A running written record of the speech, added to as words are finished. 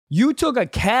You took a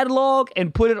catalog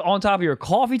and put it on top of your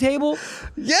coffee table?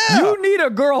 Yeah. You need a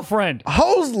girlfriend.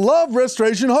 Hoes love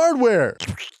Restoration Hardware.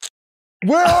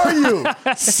 Where are you?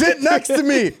 Sit next to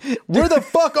me. Where the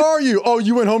fuck are you? Oh,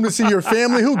 you went home to see your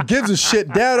family? Who gives a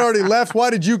shit? Dad already left. Why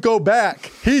did you go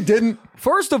back? He didn't.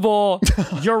 First of all,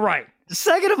 you're right.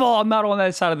 Second of all, I'm not on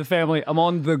that side of the family. I'm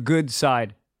on the good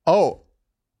side. Oh.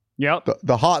 Yep.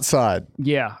 The hot side.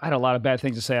 Yeah, I had a lot of bad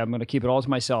things to say. I'm going to keep it all to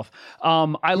myself.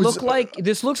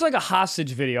 This looks like a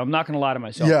hostage video. I'm not going to lie to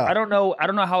myself. Yeah. I don't know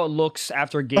how it looks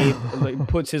after Gabe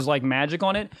puts his like magic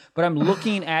on it, but I'm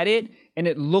looking at it and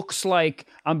it looks like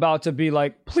I'm about to be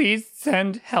like, please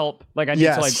send help. Like I need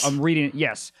to like, I'm reading it.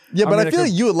 Yes. Yeah, but I feel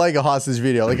like you would like a hostage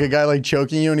video, like a guy like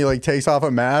choking you and he like takes off a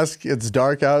mask. It's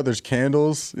dark out. There's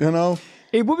candles, you know?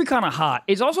 It would be kind of hot.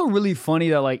 It's also really funny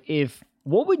that like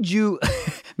what would you...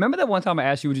 Remember that one time I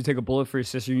asked you, would you take a bullet for your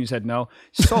sister? And you said no.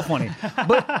 So funny.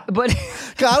 But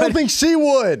God, I don't think she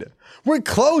would. We're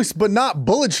close, but not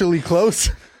bulletly close.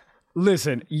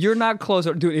 Listen, you're not close.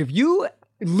 Dude, if you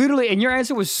literally... And your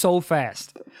answer was so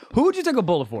fast. Who would you take a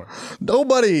bullet for?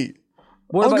 Nobody.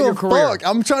 What about your career? Fuck.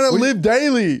 I'm trying to live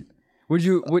daily.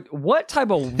 What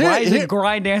type of rise and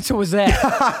grind answer was that?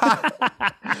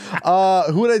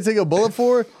 Who would I take a bullet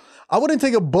for? I wouldn't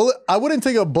take a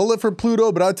bullet for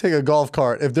Pluto, but I'd take a golf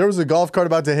cart. If there was a golf cart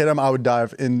about to hit him, I would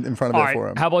dive in front of it for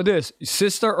him. How about this?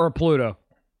 Sister or Pluto?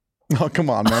 Oh, come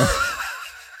on, man.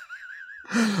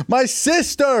 My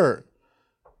sister.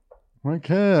 My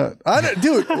cat.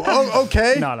 Dude,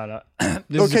 okay. No.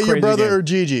 Okay, your brother or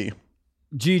Gigi?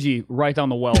 Gigi, right down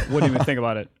the well. Wouldn't even think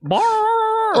about it.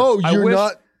 Oh,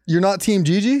 you're not team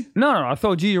Gigi? No. I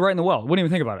throw Gigi right in the well. Wouldn't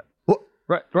even think about it. What?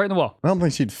 Right in the well. I don't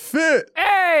think she'd fit.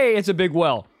 Hey, it's a big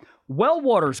well. Well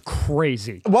water's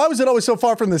crazy. Why was it always so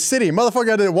far from the city? Motherfucker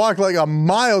had to walk like a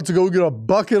mile to go get a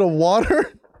bucket of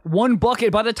water. One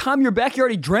bucket. By the time you're back, you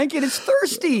already drank it. It's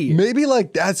thirsty. Maybe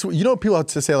like that's what, you know, people have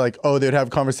to say like, oh, they'd have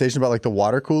conversations about like the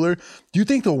water cooler. Do you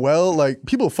think the well, like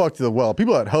people fucked the well?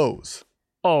 People had hose.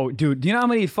 Oh, dude, do you know how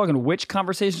many fucking witch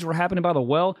conversations were happening by the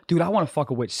well? Dude, I want to fuck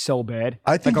a witch so bad.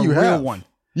 I think like you a have. real one.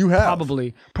 You have.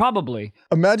 Probably.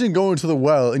 Imagine going to the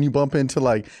well and you bump into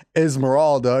like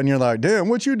Esmeralda and you're like, damn,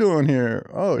 what you doing here?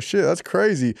 Oh shit, that's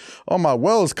crazy. Oh, my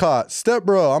well's caught. Step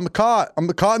bro, I'm caught in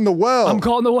the well. I'm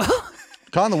caught in the well?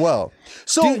 Caught in the well.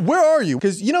 So dude, where are you?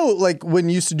 Because you know, like when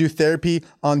you used to do therapy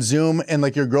on Zoom and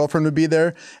like your girlfriend would be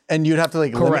there and you'd have to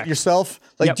like limit yourself.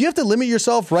 Like, do you have to limit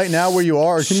yourself right now where you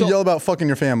are? Or can you yell about fucking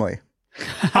your family?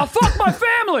 I'll fuck my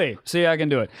family. See, I can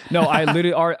do it. No, I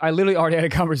literally already had a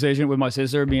conversation with my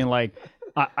sister being like,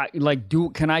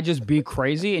 can I just be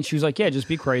crazy? And she was like, yeah, just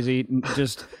be crazy.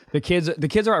 Just the kids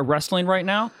are at wrestling right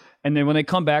now. And then when they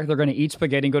come back, they're going to eat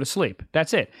spaghetti and go to sleep.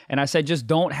 That's it. And I said, just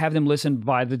don't have them listen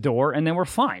by the door and then we're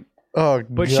fine. Oh,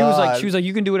 but God. she was like,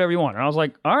 you can do whatever you want. And I was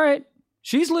like, all right.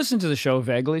 She's listened to the show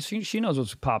vaguely. She knows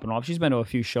what's popping off. She's been to a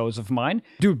few shows of mine.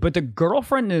 Dude, but the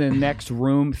girlfriend in the next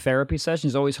room therapy session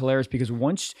is always hilarious because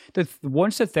once the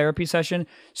therapy session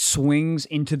swings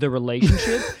into the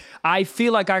relationship, I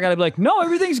feel like I got to be like, no,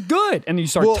 everything's good. And then you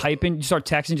start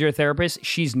texting to your therapist.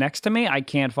 She's next to me. I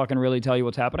can't fucking really tell you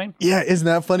what's happening. Yeah, isn't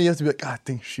that funny? You have to be like, I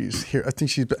think she's here. I think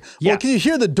she's... Well, can you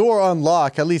hear the door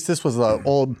unlock? At least this was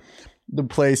the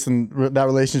place and that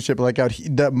relationship, like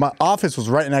my office was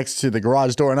right next to the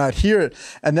garage door and I'd hear it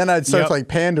and then I'd start to like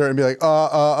pander and be like,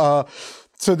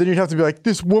 so then you'd have to be like,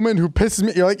 this woman who pisses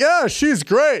me, you're like, yeah, she's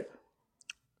great.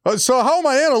 So how are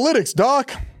my analytics,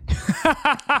 doc?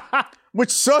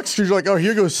 Which sucks because you're like, oh,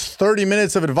 here goes 30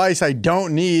 minutes of advice I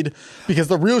don't need because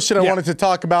the real shit I wanted to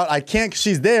talk about, I can't because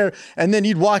she's there. And then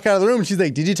you'd walk out of the room and she's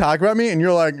like, did you talk about me? And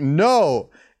you're like,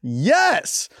 no.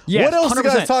 Yes. What else 100%. Do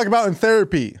you guys talk about in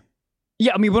therapy?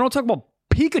 Yeah, I mean, we don't talk about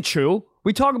Pikachu.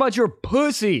 We talk about your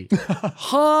pussy.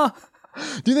 Huh?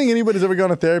 Do you think anybody's ever gone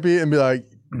to therapy and be like,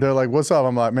 they're like, what's up?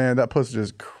 I'm like, man, that pussy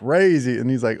is crazy. And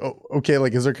he's like, oh, okay,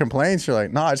 like, is there complaints? You're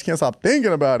like, nah, I just can't stop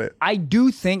thinking about it. I do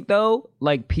think, though,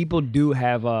 like, people do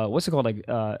have, what's it called, like,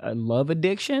 a love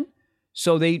addiction.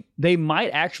 So they might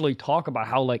actually talk about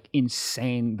how, like,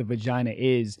 insane the vagina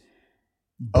is.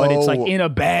 But it's like in a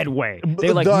bad way.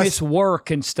 They like miss work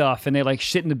and stuff, and they like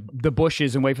shit in the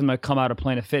bushes and wait for them to come out of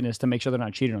Planet Fitness to make sure they're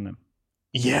not cheating on them.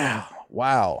 Yeah.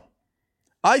 Wow.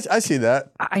 I see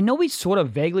that. I know we sort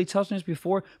of vaguely touched on this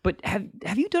before, but have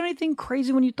you done anything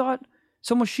crazy when you thought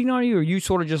someone cheating on you, or you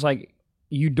sort of just like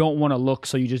you don't want to look,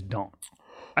 so you just don't?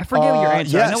 I forget what your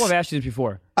answer. Yes. I know I've asked you this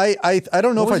before. I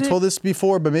don't know if I told this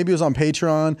before, but maybe it was on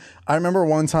Patreon. I remember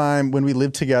one time when we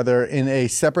lived together in a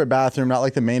separate bathroom, not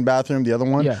like the main bathroom, the other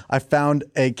one. Yeah. I found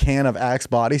a can of Axe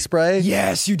body spray.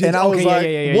 Yes, you did. And I was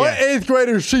like, what 8th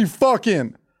grader is she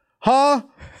fucking? Huh?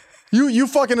 You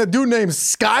fucking a dude named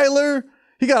Skylar.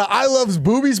 He got an I Loves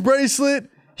Boobies bracelet.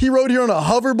 He rode here on a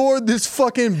hoverboard. This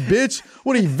fucking bitch.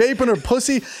 What, he vaping her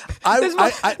pussy? This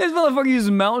motherfucker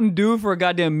uses Mountain Dew for a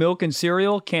goddamn milk and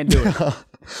cereal. Can't do it.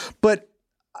 But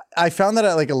I found that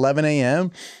at like 11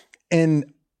 a.m.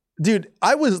 And dude,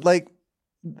 I was like,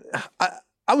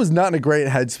 I was not in a great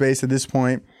headspace at this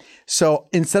point. So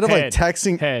instead of like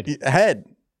texting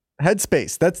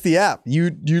Headspace, that's the app.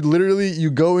 You literally, you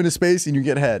go into space and you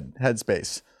get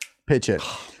headspace. Pitch it.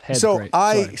 So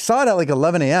I saw it at like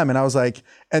 11 a.m. and I was like,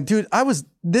 and dude, and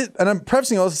I'm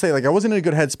prefacing also to say like, I wasn't in a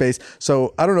good headspace.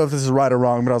 So I don't know if this is right or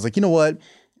wrong, but I was like, you know what?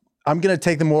 I'm going to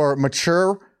take the more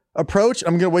mature approach.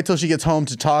 I'm going to wait till she gets home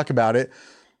to talk about it.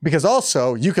 Because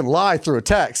also, you can lie through a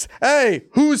text. Hey,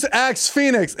 who's Axe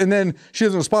Phoenix? And then she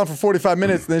doesn't respond for 45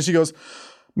 minutes. And then she goes,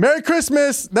 Merry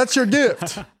Christmas. That's your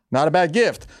gift. Not a bad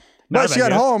gift. But she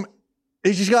got home.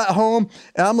 She got home.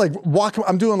 And I'm like walking.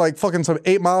 I'm doing like fucking some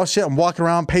 8 mile shit. I'm walking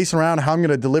around, pacing around how I'm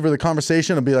going to deliver the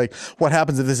conversation and be like, what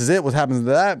happens if this is it? What happens to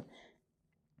that?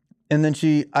 And then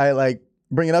I like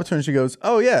bring it up to her and she goes,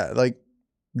 oh yeah, like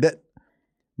that.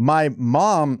 My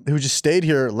mom, who just stayed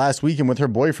here last weekend with her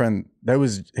boyfriend, that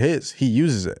was his. He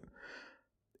uses it.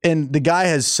 And the guy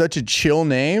has such a chill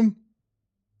name.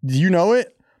 Do you know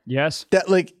it? Yes. That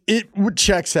like it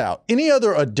checks out. Any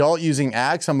other adult using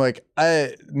Axe, I'm like,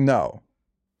 no.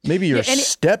 Maybe your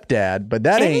stepdad, but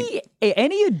that ain't.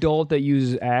 Any adult that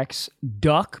uses Axe,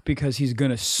 duck because he's going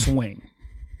to swing.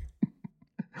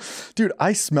 Dude,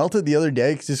 I smelt it the other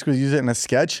day just because I used it in a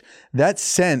sketch. That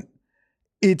scent.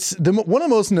 It's one of the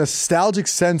most nostalgic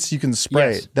scents you can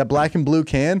spray. Yes. That black and blue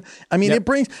can. I mean,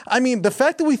 the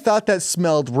fact that we thought that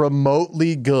smelled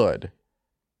remotely good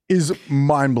is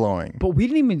mind blowing. But we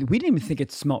didn't even think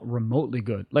it smelled remotely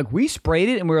good. Like we sprayed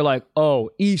it and we were like, oh,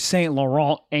 Yves Saint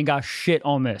Laurent ain't got shit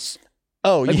on this.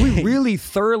 Oh, like we really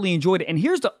thoroughly enjoyed it. And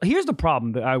here's the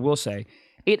problem that I will say.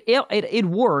 It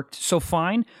worked so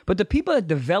fine, but the people that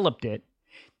developed it,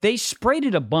 they sprayed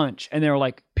it a bunch and they were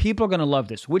like, people are going to love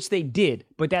this, which they did,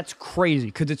 but that's crazy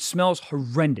because it smells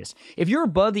horrendous. If you're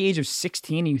above the age of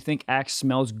 16 and you think Axe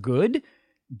smells good,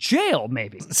 jail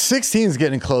maybe. 16 is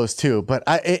getting close too, but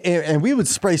and we would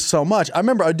spray so much. I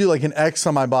remember I'd do like an X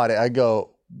on my body. I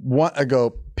go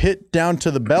pit down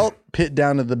to the belt, pit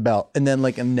down to the belt, and then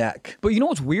like a neck. But you know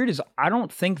what's weird is I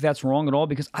don't think that's wrong at all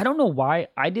because I don't know why.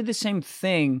 I did the same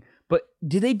thing. But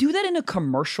did they do that in a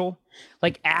commercial?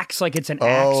 Like Axe, like it's an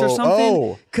Axe or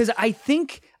something? Because I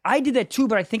think I did that too,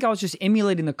 but I think I was just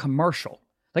emulating the commercial.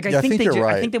 Like I think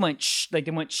they went shh, like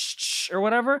they went shh or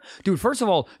whatever. Dude, first of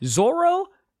all, Zorro,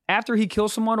 after he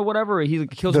kills someone or whatever, he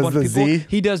kills a bunch of people.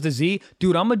 He does the Z.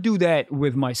 Dude, I'm gonna do that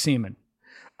with my semen.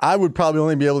 I would probably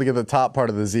only be able to get the top part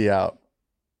of the Z out.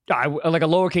 Like a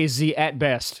lowercase z at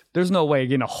best. There's no way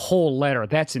getting a whole letter.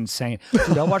 That's insane.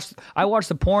 Dude, I watched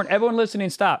the porn. Everyone listening,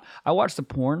 stop. I watched the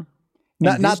porn.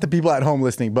 Not the people at home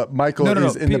listening, but Michael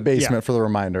is in the basement for the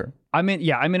reminder. I'm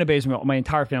in a basement. My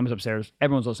entire family's upstairs.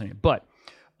 Everyone's listening. But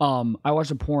I watched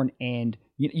the porn and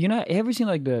you know, have you seen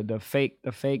like the fake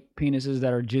penises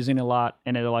that are jizzing a lot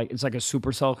and it's like a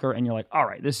super sulker and you're like, all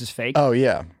right, this is fake. Oh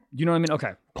yeah. You know what I mean? Okay.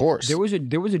 Of course. There was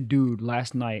a dude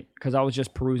last night because I was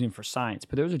just perusing for science,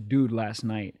 but there was a dude last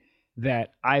night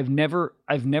that I've never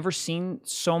seen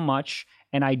so much,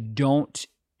 and I don't.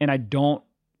 Like,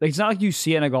 it's not like you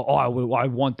see it and I go, oh, I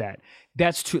want that.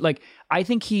 That's too. Like I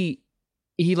think he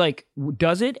like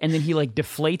does it and then he like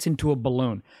deflates into a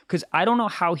balloon because I don't know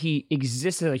how he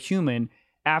exists as a human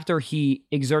after he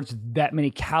exerts that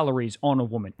many calories on a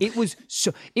woman. It was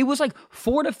like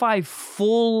 4 to 5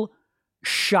 full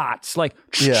shots, like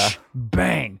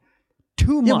bang,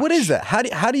 too much. Yeah, what is that?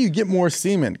 How do you get more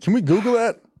semen? Can we Google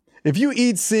that? If you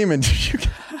eat semen,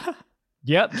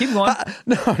 yep, keep going.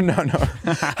 No.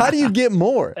 How do you get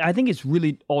more? I think it's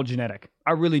really all genetic.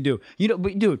 I really do. You know,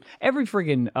 but dude, every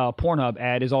freaking Pornhub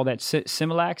ad is all that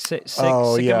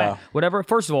Similac, whatever.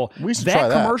 First of all,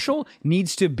 that commercial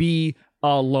needs to be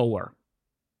lower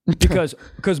because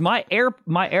my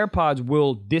AirPods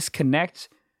will disconnect.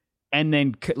 And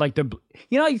then, like you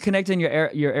know, how you connect in your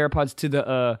AirPods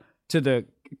to the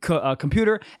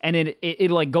computer, and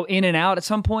it'll like go in and out at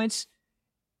some points.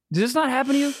 Does this not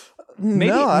happen to you?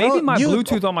 Maybe my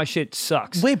Bluetooth on my shit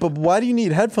sucks. Wait, but why do you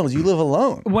need headphones? You live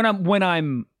alone. When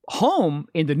I'm home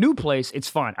in the new place, it's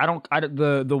fine.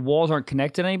 The walls aren't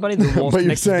connected to anybody. The walls but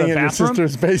you're saying in your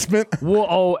sister's basement?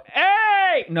 Whoa,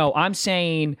 hey! No, I'm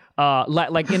saying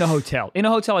like in a hotel. In a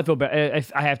hotel, I feel bad if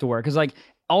I have to wear it because like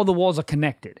all the walls are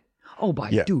connected. Oh,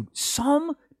 dude,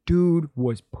 some dude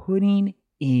was putting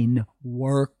in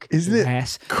work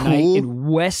last night in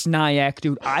West Nyack,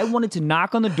 dude. I wanted to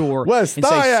knock on the door. West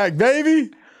Nyack,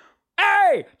 baby.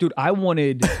 hey, dude, I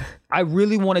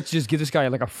really wanted to just give this guy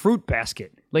like a fruit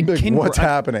basket. Like what's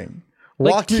happening?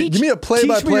 Like, Give me a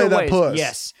play-by-play of that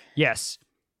puss. Yes.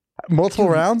 Multiple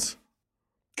rounds?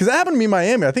 Because that happened to me in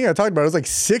Miami. I think I talked about it. It was like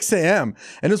 6 a.m.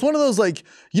 And it's one of those, like,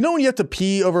 you know when you have to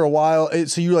pee over a while,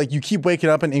 so you keep waking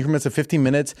up in increments of 15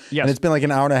 minutes, and it's been like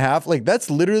an hour and a half. Like,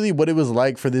 that's literally what it was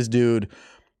like for this dude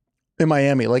in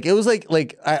Miami. Like, it was like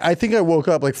I think I woke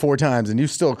up like 4 times, and you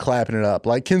still clapping it up.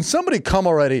 Like, can somebody come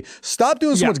already? Stop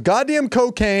doing so much goddamn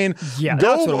cocaine. Yeah,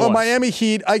 go on Miami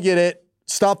Heat. I get it.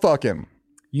 Stop fucking.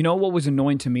 You know what was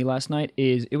annoying to me last night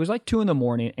is it was like 2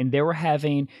 a.m. and they were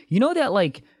having, you know that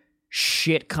like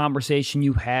shit conversation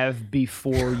you have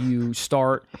before you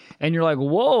start and you're like,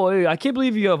 whoa, I can't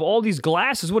believe you have all these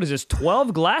glasses. What is this,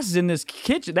 12 glasses in this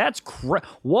kitchen? That's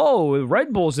whoa,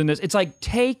 Red Bull's in this. It's like,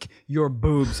 take your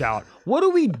boobs out. What are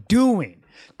we doing?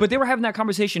 But they were having that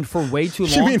conversation for way too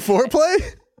long. You mean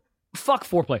foreplay? Fuck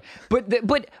foreplay. But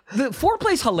the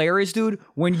foreplay's hilarious, dude,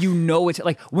 when you know it's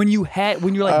like when you're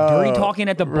like dirty talking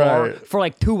at the bar for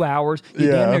like 2 hours,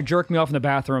 you damn near jerk me off in the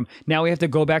bathroom. Now we have to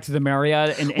go back to the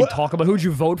Marriott and talk about who'd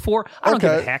you vote for. I don't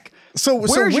give a heck. So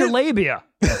where's your labia?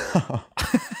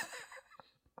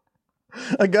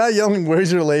 A guy yelling, "Where's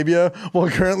your labia?" while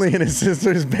currently in his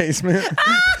sister's basement.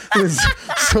 There's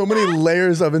so many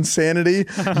layers of insanity.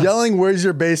 Yelling, "Where's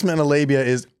your basement?" and a labia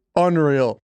is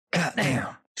unreal. God damn.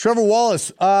 Trevor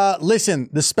Wallace, listen,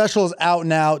 the special is out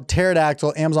now,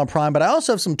 Pterodactyl, Amazon Prime, but I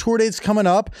also have some tour dates coming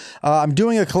up. I'm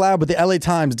doing a collab with the LA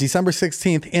Times, December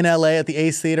 16th in LA at the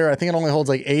Ace Theater. I think it only holds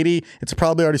like 80. It's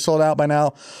probably already sold out by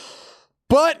now.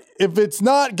 But if it's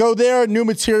not, go there. New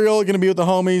material, going to be with the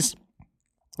homies.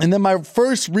 And then my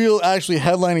first real actually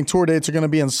headlining tour dates are going to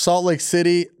be in Salt Lake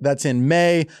City. That's in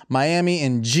May, Miami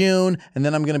in June. And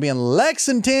then I'm going to be in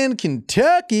Lexington,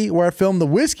 Kentucky, where I filmed the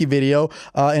whiskey video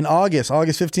in August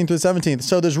 15th through 17th.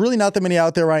 So there's really not that many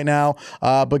out there right now,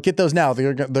 but get those now.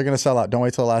 They're going to sell out. Don't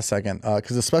wait till the last second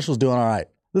because the special's doing all right.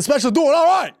 The special's doing all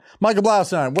right. Michael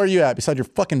Blaustein, where are you at beside your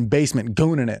fucking basement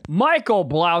gooning it? Michael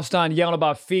Blaustein yelling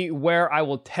about feet, where I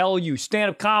will tell you.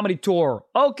 Stand-up comedy tour.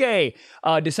 Okay.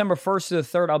 December 1st to the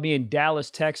 3rd, I'll be in Dallas,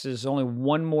 Texas. Only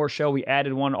one more show. We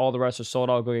added one. All the rest are sold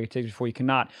out. Go get tickets before you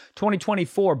cannot.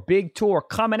 2024, big tour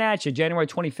coming at you. January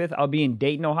 25th, I'll be in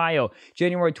Dayton, Ohio.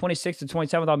 January 26th to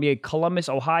 27th, I'll be in Columbus,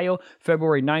 Ohio.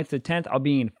 February 9th to 10th, I'll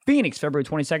be in Phoenix. February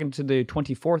 22nd to the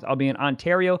 24th, I'll be in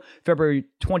Ontario. February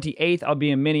 28th, I'll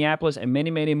be in Minneapolis, and many,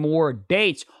 many more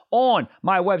dates on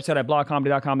my website at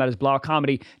blogcomedy.com. That is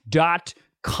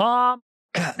blogcomedy.com.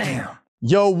 Goddamn.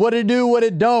 Yo, what it do, what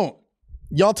it don't.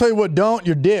 Y'all tell you what don't,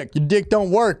 your dick. Your dick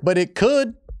don't work, but it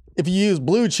could if you use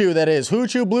Blue Chew, that is. Who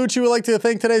Chew? Blue Chew would like to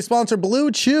thank today's sponsor, Blue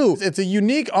Chew. It's a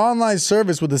unique online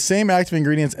service with the same active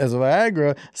ingredients as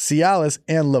Viagra, Cialis,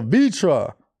 and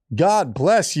Levitra. God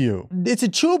bless you. It's a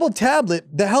chewable tablet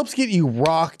that helps get you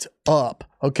rocked up,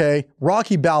 okay?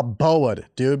 Rocky Balboa,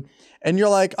 dude. And you're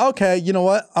like, okay, you know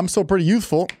what? I'm still pretty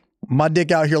youthful. My dick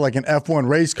out here like an F1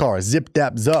 race car, zip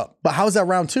dap zup. But how's that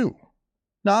round 2?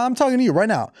 Nah, I'm talking to you right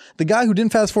now. The guy who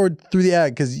didn't fast forward through the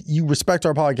ad because you respect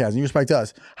our podcast and you respect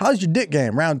us. How's your dick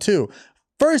game? Round 2.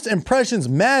 First impressions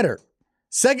matter.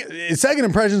 Second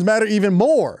impressions matter even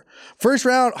more. First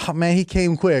round, oh man, he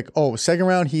came quick. Oh, second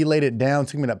round, he laid it down,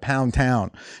 took me to Pound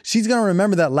Town. She's gonna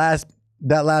remember that last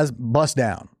bust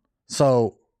down.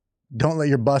 So don't let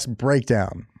your bust break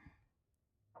down.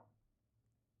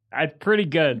 That's pretty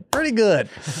good. Pretty good.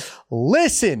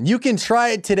 Listen, you can try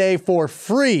it today for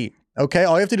free. Okay,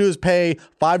 all you have to do is pay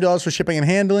 $5 for shipping and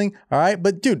handling. All right,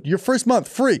 but dude, your first month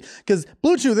free because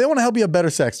Blue Chew, they want to help you have better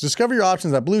sex. Discover your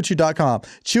options at bluechew.com.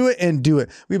 Chew it and do it.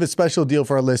 We have a special deal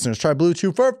for our listeners. Try Blue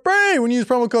Chew for free when you use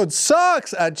promo code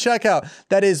SOCKS at checkout.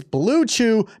 That is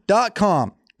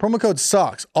bluechew.com. Promo code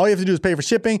SOCKS. All you have to do is pay for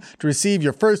shipping to receive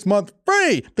your first month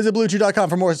free. Visit bluechew.com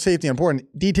for more safety and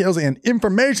important details and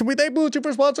information. We thank Blue Chew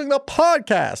for sponsoring the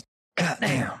podcast. God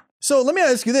damn. So let me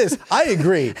ask you this. I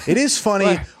agree. It is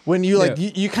funny when you like,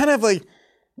 you kind of like,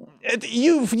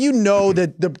 you know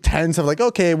that the tense of like,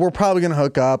 okay, we're probably going to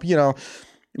hook up, you know,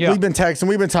 we've been texting,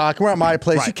 we've been talking, we're at my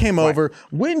place, you came over.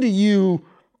 When do you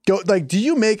go, like, do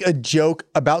you make a joke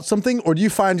about something or do you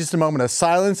find just a moment of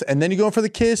silence and then you go for the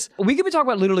kiss? We could be talking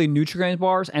about literally Nutri-Grains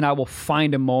bars and I will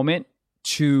find a moment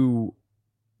to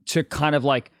kind of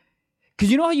like, because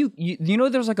you know how you know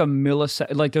there's like a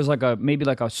millisecond, like there's like a maybe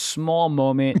like a small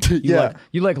moment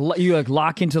you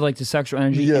lock into like the sexual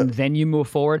energy and then you move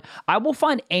forward. I will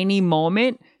find any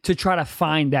moment to try to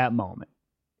find that moment.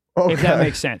 Okay. If that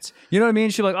makes sense. You know what I mean?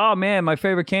 She's like, oh man, my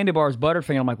favorite candy bar is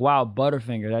Butterfinger. I'm like, wow,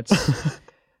 Butterfinger.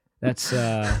 That's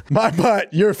my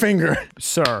butt, your finger.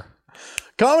 Sir.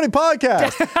 Comedy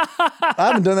podcast. I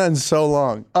haven't done that in so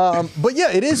long. But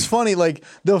yeah, it is funny. Like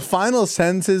the final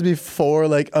sentences before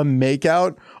like a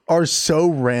makeout are so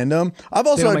random. I've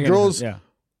also had girls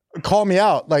call me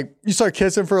out. Like you start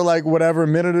kissing for like whatever, a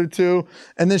minute or two.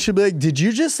 And then she'll be like, did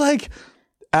you just like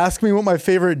ask me what my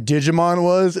favorite Digimon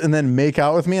was and then make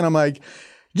out with me? And I'm like,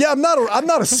 yeah, I'm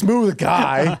not a smooth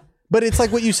guy. But it's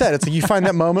like what you said. It's like you find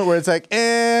that moment where it's like,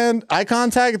 and eye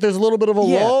contact, there's a little bit of a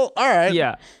lull. All right.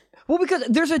 Yeah. Well, because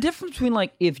there's a difference between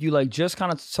like if you like just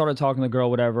kind of started talking to the girl,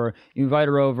 whatever, you invite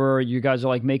her over, you guys are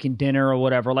like making dinner or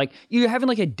whatever, like you're having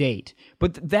like a date,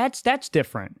 but that's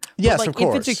different. Yes, but, like, of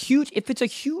course. If it's a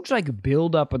huge like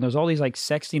build up and there's all these like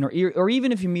sexting or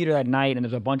even if you meet her at night and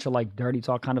there's a bunch of like dirty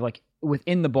talk kind of like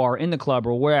within the bar, in the club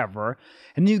or wherever,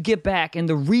 and then you get back and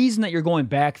the reason that you're going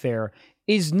back there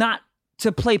is not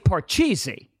to play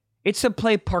Parcheesi. It's to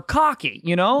play Parcocky,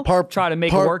 you know? Try to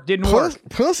make it work, didn't work.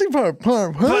 Pussy. No,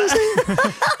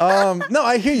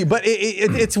 I hear you, but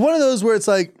it's one of those where it's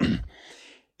like,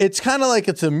 it's kind of like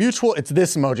it's a mutual, it's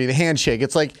this emoji, the handshake.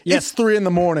 It's like, it's 3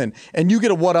 a.m. and you get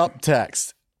a what up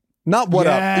text. Not what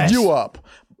up, you up.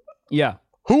 Yeah.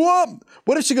 Who up?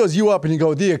 What if she goes, you up, and you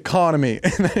go, the economy,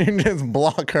 and then you just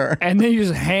block her. And then you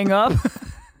just hang up.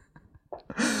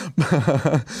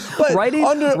 Writing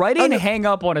hang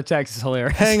up on a text is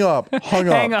hilarious. Hang up.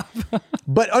 Hang up.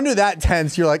 But under that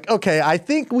tense, you're like, okay, I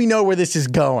think we know where this is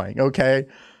going, okay?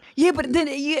 Yeah, but then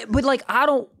like I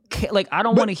don't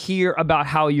want to hear about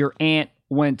how your aunt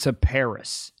went to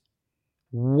Paris.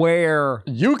 Where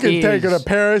you can take her to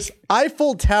Paris.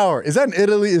 Eiffel Tower. Is that in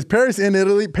Italy? Is Paris in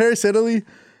Italy? Paris, Italy?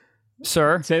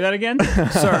 Sir. Say that again?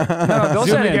 Sir. No, don't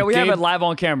say it again. We have it live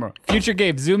on camera. Future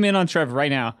Gabe, zoom in on Trev right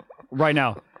now. Right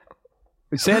now.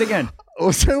 Say it again.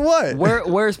 Say what?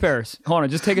 Where's Paris? Hold on,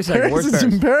 just take a second. Paris Where's is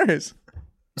in Paris.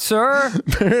 Sir?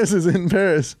 Paris is in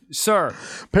Paris. Sir.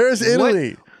 Paris,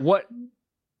 Italy. What?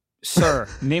 Sir.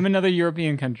 Name another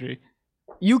European country.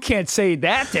 You can't say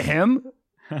that to him.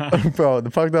 Bro, the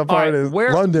fucked up part is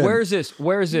London. Where is this?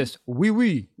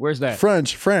 Oui. Where's that?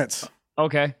 France.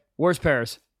 Okay. Where's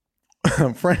Paris?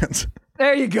 France.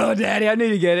 There you go, Daddy. I knew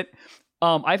you get it.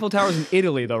 Eiffel Tower's in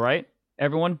Italy, though, right?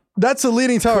 Everyone? That's the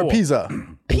leaning tower of Pisa.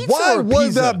 Why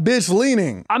was that bitch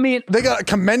leaning? I mean, they got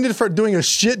commended for doing a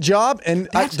shit job, and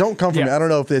don't come from me. I don't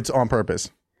know if it's on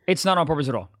purpose. It's not on purpose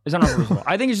at all.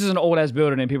 I think it's just an old ass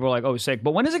building, and people are like, "Oh, sick."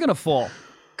 But when is it gonna fall?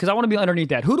 Because I want to be underneath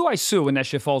that. Who do I sue when that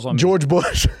shit falls on me? George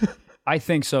Bush. I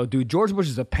think so, dude. George Bush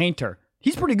is a painter.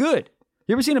 He's pretty good.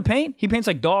 You ever seen him paint? He paints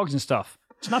like dogs and stuff.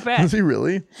 It's not bad. Is he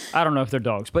really? I don't know if they're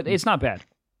dogs, but it's not bad.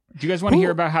 Do you guys want to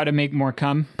hear about how to make more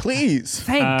cum? Please.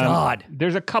 Thank God.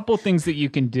 There's a couple things that you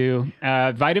can do.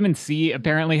 Vitamin C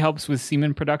apparently helps with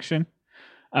semen production.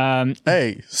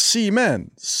 Hey,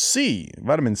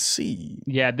 vitamin C.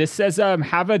 Yeah, this says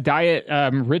have a diet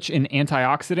rich in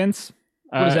antioxidants.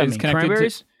 What does that mean?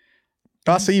 Cranberries?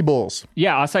 Acai bowls.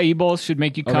 Yeah, acai bowls should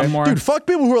make you cum more. Dude, fuck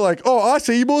people who are like, oh,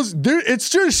 acai bowls, dude, it's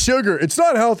just sugar. It's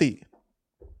not healthy.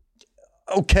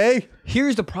 Okay.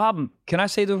 Here's the problem. Can I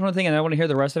say this one thing and I want to hear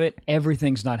the rest of it?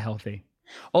 Everything's not healthy.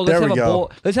 Oh,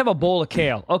 let's have a bowl of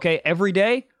kale. Okay, every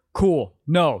day? Cool.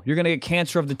 No, you're going to get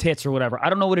cancer of the tits or whatever. I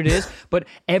don't know what it is, but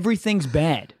everything's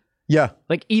bad. Yeah.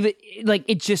 Like even like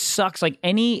it just sucks. Like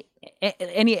anywhere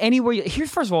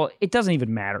here's first of all, it doesn't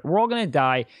even matter. We're all going to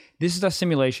die. This is a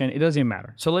simulation. It doesn't even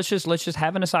matter. So let's just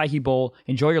have an acai bowl,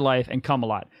 enjoy your life and come a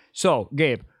lot. So,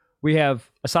 Gabe, we have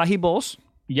acai bowls.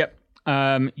 Yep.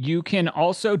 You can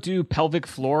also do pelvic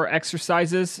floor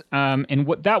exercises. And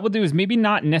what that will do is maybe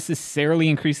not necessarily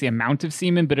increase the amount of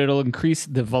semen, but it'll increase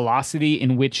the velocity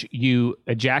in which you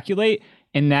ejaculate.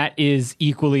 And that is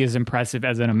equally as impressive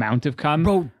as an amount of cum.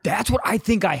 Bro, that's what I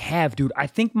think I have, dude. I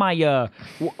think my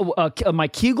my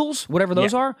Kegels, whatever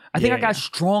those are, I think I got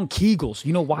strong Kegels.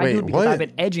 You know why, dude?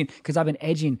 Because I've been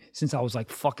edging since I was like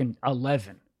fucking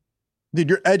 11. Dude,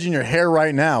 you're edging your hair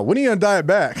right now. When are you gonna dye it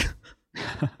back?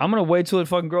 I'm gonna wait till it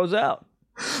fucking grows out.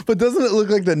 But doesn't it look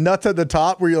like the nuts at the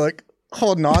top where you're like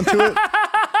holding on to it?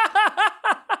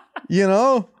 You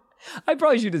know? I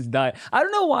probably should just dye it. I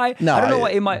don't know why. No, I don't know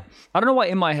why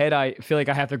in my head I feel like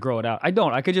I have to grow it out. I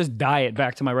don't. I could just dye it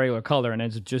back to my regular color and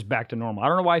it's just back to normal. I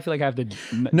don't know why I feel like I have to.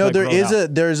 No,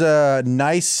 there's a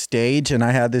nice stage, and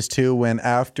I had this too when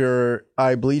after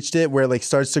I bleached it, where it like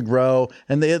starts to grow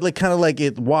and it like kind of like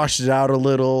it washes out a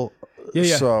little.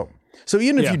 Yeah. So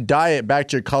even if you dye it back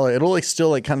to your color, it'll like still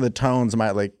like kind of the tones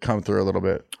might like come through a little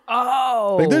bit.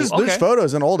 Oh, like there's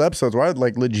photos in old episodes where I'd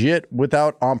like legit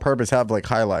without on purpose have like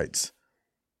highlights.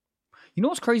 You know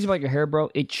what's crazy about your hair, bro?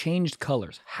 It changed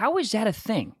colors. How is that a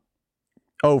thing?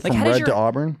 Oh, like, from red to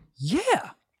auburn?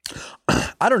 Yeah.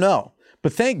 I don't know,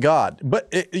 but thank God.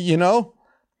 But you know,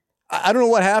 I don't know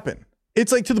what happened.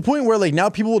 It's like to the point where like now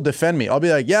people will defend me. I'll be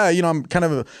like, yeah, I'm kind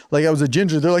of like I was a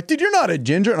ginger. They're like, dude, you're not a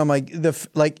ginger. And I'm like,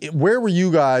 where were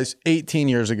you guys 18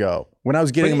 years ago when I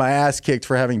was getting my ass kicked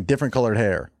for having different colored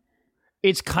hair?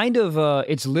 It's kind of,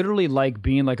 it's literally like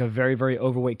being like a very, very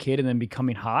overweight kid and then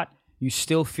becoming hot. You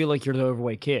still feel like you're the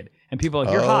overweight kid. And people are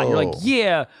like, you're hot. You're like,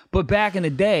 yeah, but back in the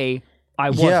day,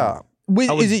 I wasn't. Yeah.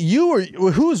 Wait, is it you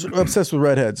or who's obsessed with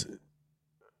redheads?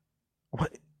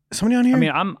 What? Somebody on here? I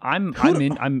mean, I'm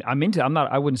into. I'm not.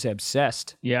 I wouldn't say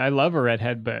obsessed. Yeah, I love a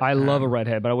redhead, but I love a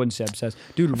redhead, but I wouldn't say obsessed,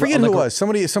 dude. I forget who it was.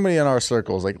 Somebody in our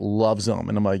circles like loves them,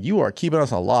 and I'm like, you are keeping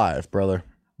us alive, brother.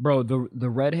 Bro, the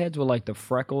redheads with like the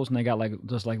freckles, and they got like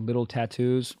just like little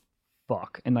tattoos.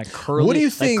 Fuck, and like curly. What do you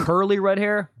think? Like curly red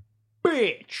hair,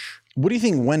 bitch. What do you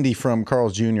think Wendy from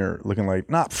Carl's Jr. looking like?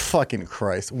 Not fucking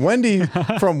Christ. Wendy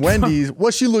from Wendy's,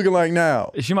 what's she looking like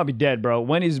now? She might be dead, bro.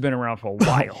 Wendy's been around for a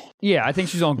while. Yeah, I think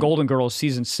she's on Golden Girls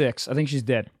season 6. I think she's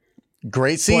dead.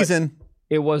 Great season.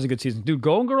 But it was a good season. Dude,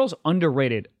 Golden Girls,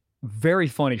 underrated. Very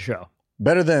funny show.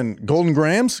 Better than Golden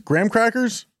Grahams? Graham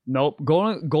crackers? Nope.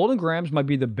 Golden Grahams might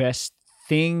be the best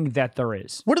thing that there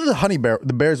is. What are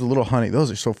the bears with little honey?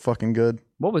 Those are so fucking good.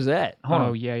 What was that? Hold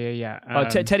on. Yeah.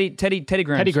 Teddy Grahams. Teddy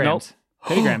Grahams. Nope.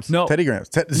 Teddy Grahams. No. Teddy Grahams.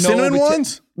 Cinnamon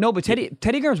ones? No, but Teddy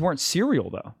Grahams weren't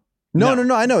cereal though. No.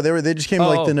 I know. They just came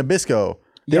like the Nabisco.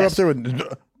 They were up there with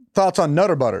thoughts on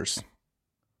Nutter Butters.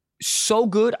 So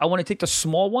good. I want to take the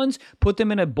small ones, put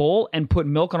them in a bowl, and put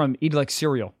milk on them, eat like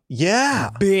cereal.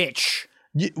 Yeah. Bitch.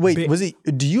 Wait, was he?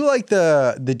 Do you like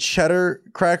the cheddar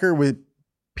cracker with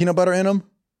peanut butter in them?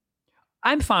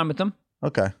 I'm fine with them.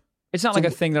 Okay. It's not like a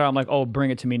thing that I'm like, oh,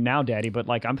 bring it to me now, daddy. But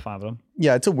like, I'm fine with them.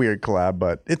 Yeah, it's a weird collab,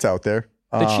 but it's out there.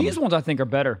 The cheese ones I think are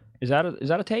better. Is that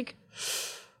a take?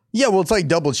 Yeah, well, it's like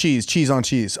double cheese on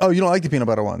cheese. Oh, you don't like the peanut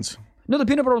butter ones? No, the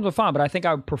peanut butter ones are fine, but I think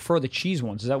I would prefer the cheese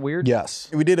ones. Is that weird? Yes.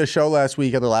 We did a show last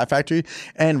week at the Laugh Factory,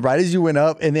 and right as you went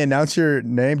up and they announced your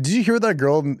name, did you hear that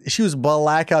girl? She was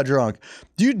blackout drunk.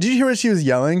 Did you hear what she was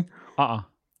yelling?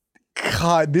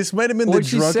 God, this might have been the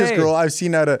drunkest girl I've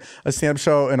seen at a stand-up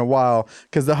show in a while,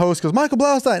 because the host goes, Michael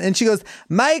Blaustein, and she goes,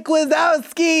 Mike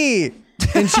Wazowski!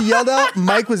 And she yelled out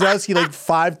Mike Wazowski like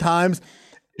 5 times.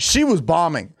 She was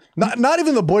bombing. Not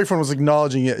even the boyfriend was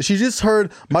acknowledging it. She just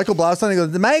heard Michael Blaustein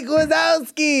and goes, Mike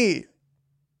Wazowski! I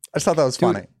just thought that was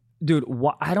funny. Dude,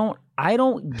 I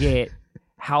don't get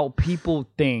how people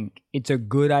think it's a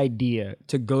good idea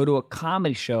to go to a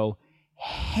comedy show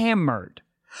hammered.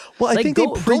 Well, I think they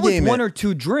pregame go with one it. or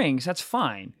 2 drinks. That's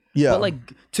fine. Yeah. But like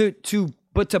to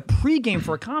pregame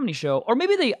for a comedy show, or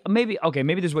maybe this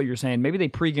is what you're saying. Maybe they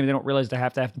pregame. They don't realize they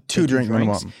have to have 2 drinks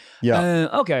minimum. Yeah.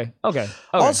 Okay.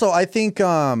 Also, I think,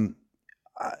 I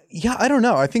don't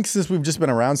know. I think since we've just been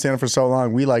around Santa for so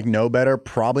long, we like know better.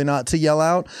 Probably not to yell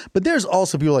out. But there's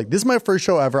also people like, this is my first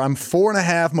show ever. I'm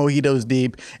 4.5 mojitos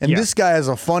deep, and this guy has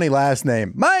a funny last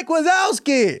name, Mike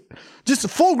Wazowski. Just a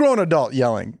full-grown adult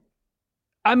yelling.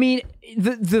 I mean,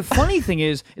 the funny thing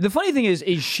is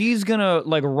she's gonna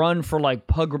like run for like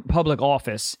public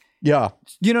office. Yeah,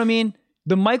 you know what I mean.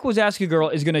 The Mike Wazowski girl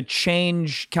is gonna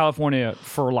change California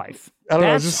for life. I don't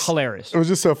know. That's just hilarious. It was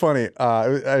just so funny.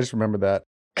 I just remember that.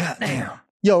 Goddamn.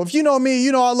 Yo, if you know me,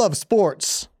 you know I love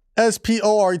sports.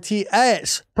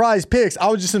 SPORTS. Prize Picks. I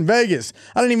was just in Vegas.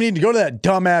 I didn't even need to go to that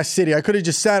dumbass city. I could have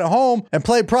just sat at home and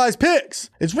played Prize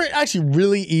Picks. It's actually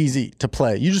really easy to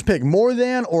play. You just pick more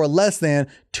than or less than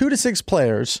 2 to 6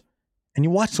 players, and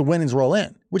you watch the winnings roll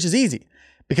in, which is easy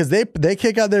because they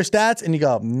kick out their stats and you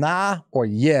go, nah or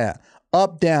yeah.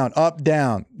 Up, down, up,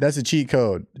 down. That's a cheat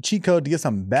code. The cheat code to get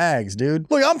some bags, dude.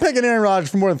 Look, I'm picking Aaron Rodgers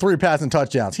for more than 3 passing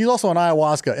touchdowns. He's also on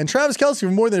ayahuasca. And Travis Kelce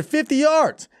for more than 50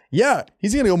 yards. Yeah,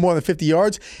 he's going to go more than 50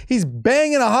 yards. He's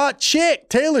banging a hot chick,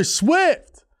 Taylor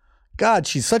Swift. God,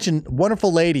 she's such a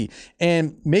wonderful lady.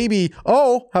 And maybe,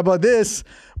 how about this?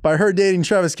 By her dating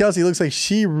Travis Kelce, it looks like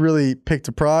she really picked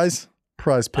a prize.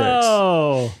 Prize Picks.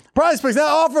 Oh. Prize Picks now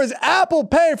offers Apple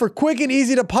Pay for quick and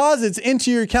easy deposits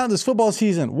into your account this football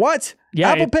season. What?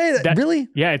 Yeah, Apple Pay? Really?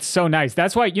 Yeah, it's so nice.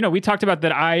 That's why, we talked about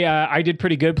that. I did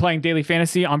pretty good playing daily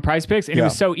fantasy on Prize Picks, and it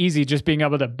was so easy just being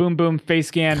able to boom, boom, face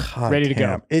scan, ready to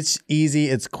go. It's easy.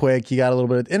 It's quick. You got a little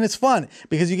bit and it's fun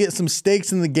because you get some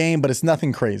stakes in the game, but it's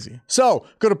nothing crazy. So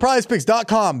go to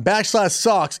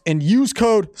prizepicks.com/socks and use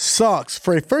code SOCKS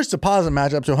for a first deposit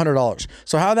match up to $100.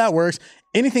 So how that works,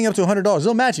 anything up to $100,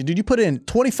 they'll match you. Dude, you put in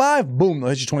 25, boom, they'll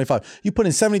hit you 25. You put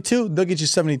in 72, they'll get you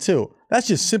 72. That's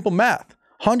just simple math.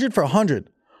 100 for 100.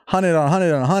 100 on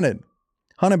 100 on 100.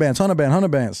 100 bands,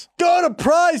 100 bands. Go to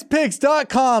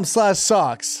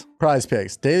prizepicks.com/socks. Prize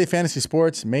Picks. Daily fantasy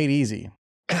sports made easy.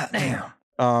 Goddamn.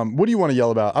 What do you want to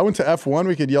yell about? I went to F1.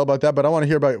 We could yell about that, but I want to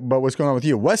hear about what's going on with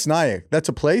you. West Nyack, that's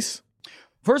a place?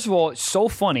 First of all, it's so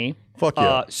funny. Fuck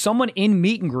yeah. Someone in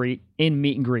meet and greet,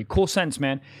 cool sentence,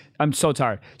 man. I'm so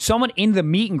tired. Someone in the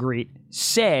meet and greet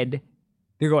said,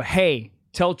 they go, hey,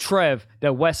 tell Trev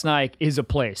that West Nyack is a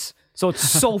place. So it's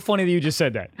so funny that you just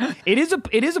said that. It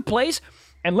is a place.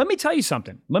 And let me tell you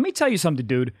something.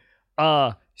 Dude.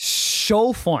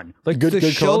 So fun. Like good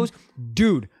shows, club?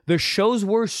 dude, the shows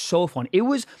were so fun. It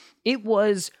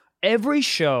was every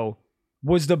show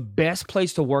was the best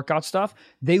place to work out stuff.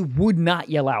 They would not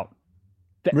yell out.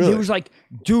 Really? It was like,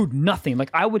 dude, nothing.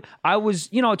 Like I was, I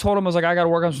told them, I was like, I got to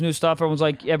work on some new stuff. Everyone's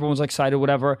like excited,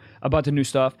 whatever, about the new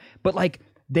stuff. But like,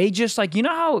 they just like, you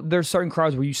know how there's certain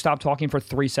crowds where you stop talking for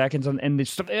 3 seconds and they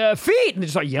just, feet, and they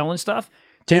just start yelling stuff?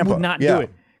 Tampa, they would not do it.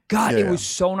 God, it was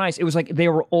so nice. It was like they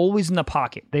were always in the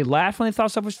pocket. They laughed when they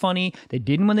thought stuff was funny. They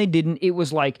didn't when they didn't. It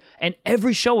was like, and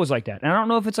every show was like that. And I don't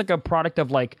know if it's like a product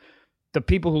of like the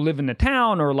people who live in the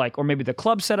town or maybe the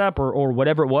club setup or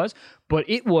whatever it was. But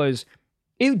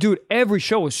dude, every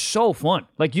show was so fun.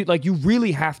 Like you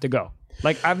really have to go.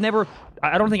 Like I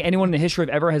don't think anyone in the history of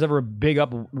ever has ever big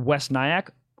up West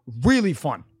Nyack. Really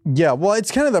fun. Yeah, well,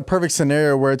 it's kind of the perfect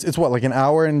scenario where it's what, like an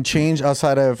hour and change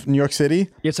outside of New York City?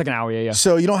 It's like an hour, yeah.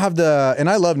 So you don't have and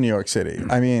I love New York City.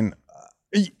 I mean,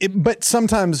 but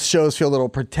sometimes shows feel a little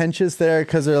pretentious there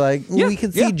because they're like, we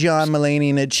could see John Mulaney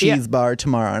in a cheese bar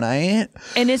tomorrow night.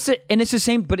 And it's the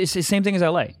same, but it's the same thing as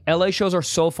LA. LA shows are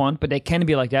so fun, but they can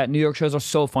be like that. New York shows are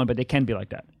so fun, but they can be like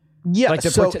that. Yeah, like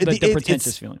the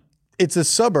pretentious feeling. It's a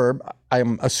suburb,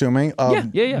 I'm assuming,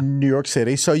 of New York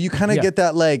City. So you kind of get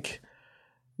that like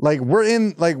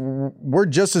we're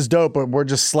just as dope, but we're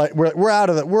just we're out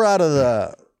of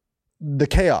the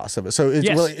chaos of it. So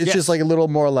it's just like a little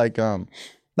more like not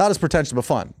as pretentious but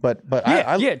fun. But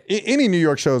any New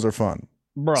York shows are fun,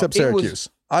 bro, except Syracuse.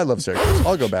 I love Syracuse.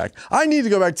 I'll go back. I need to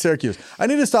go back to Syracuse. I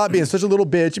need to stop being such a little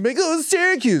bitch and be like, oh,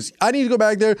 Syracuse. I need to go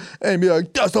back there and be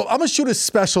like, so I'm gonna shoot a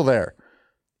special there.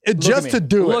 Just to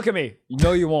do it. Look at me.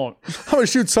 No, you won't. I'm gonna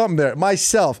shoot something there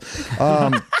myself.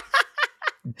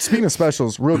 Speaking of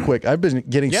specials, real quick, I've been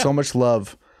getting so much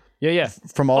love.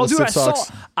 From all the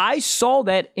TikToks. I saw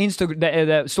that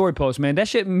that story post, man. That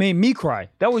shit made me cry.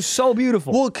 That was so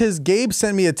beautiful. Well, because Gabe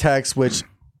sent me a text, which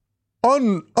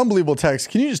unbelievable text.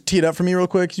 Can you just tee it up for me real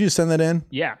quick? Can you just send that in?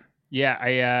 Yeah.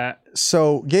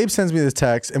 So Gabe sends me this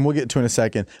text, and we'll get to it in a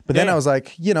second. But then I was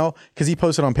like, because he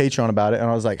posted on Patreon about it, and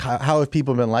I was like, how have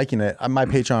people been liking it? My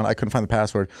Patreon, I couldn't find the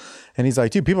password. And he's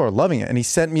like, dude, people are loving it. And he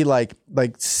sent me like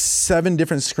 7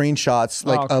 different screenshots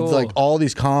of like all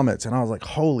these comments. And I was like,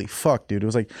 holy fuck, dude. It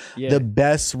was like the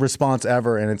best response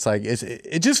ever. And it's like,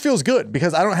 it just feels good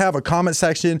because I don't have a comment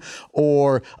section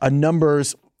or a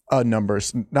numbers.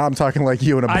 Now I'm talking like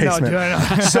you in a basement.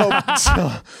 I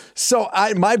know. So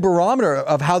my barometer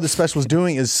of how the special is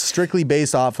doing is strictly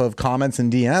based off of comments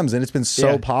and DMs, and it's been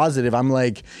so positive. I'm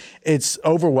like, it's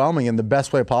overwhelming in the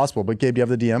best way possible. But Gabe, do you have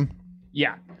the DM?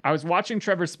 Yeah. I was watching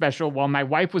Trevor's special while my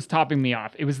wife was topping me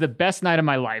off. It was the best night of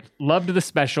my life. Loved the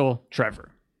special, Trevor.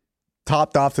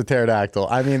 Topped off the pterodactyl.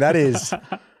 I mean, that is.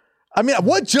 I mean,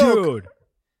 what joke? Dude.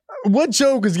 What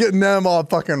joke is getting them all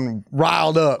fucking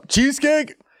riled up?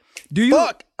 Cheesecake?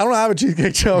 Fuck, I don't have a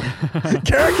cheesecake joke.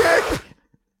 Carrot cake?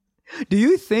 Do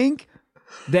you think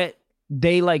that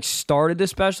they like started the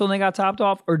special and they got topped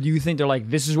off? Or do you think they're like,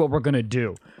 this is what we're going to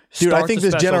do? Dude, I think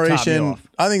this generation,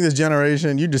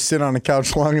 you just sit on the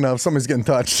couch long enough, somebody's getting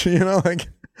touched, like.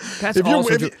 That's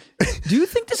also true. Do you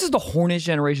think this is the horniest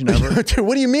generation ever? Dude,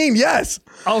 what do you mean? Yes.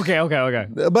 Okay.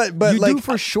 But you like, do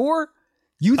for sure?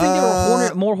 You think they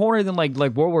were more horny than like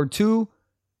World War II?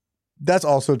 That's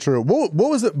also true. What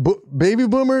was it? Baby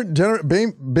boomer?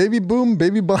 Baby boom?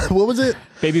 What was it?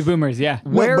 Baby boomers, yeah.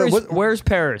 Where's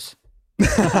Paris?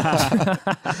 The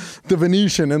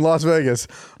Venetian in Las Vegas.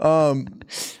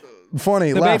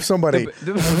 Funny, laugh somebody.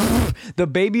 The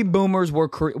baby boomers were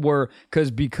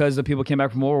because the people came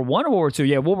back from World War I or World War II.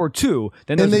 Yeah, World War II.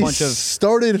 Then there's a bunch of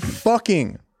started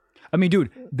fucking. I mean, dude,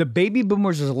 the baby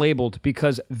boomers is labeled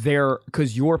because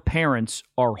your parents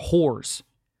are whores.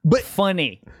 But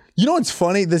funny. You know what's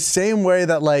funny? The same way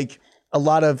that like a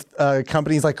lot of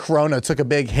companies like Corona took a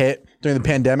big hit during the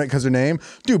pandemic because of their name.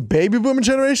 Dude, baby boomer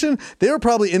generation, they were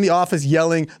probably in the office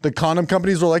yelling. The condom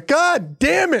companies were like, God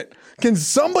damn it. Can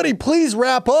somebody please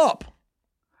wrap up?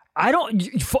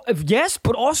 Yes,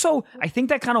 but also I think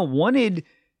that kind of wanted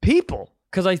people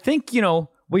because I think,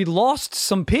 we lost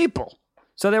some people.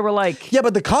 So they were like. Yeah,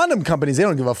 but the condom companies, they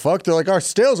don't give a fuck. They're like, our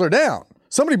sales are down.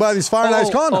 Somebody buy these fire and ice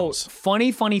condoms.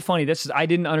 Funny. I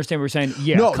didn't understand what you were saying.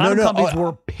 Yeah, No, condom companies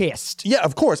were pissed. Yeah,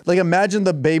 of course. Like, imagine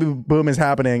the baby boom is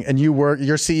happening and you're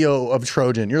CEO of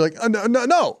Trojan. You're like,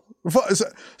 no.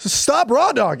 Stop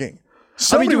raw dogging.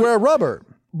 Somebody wear rubber.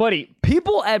 Buddy,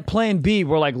 people at Plan B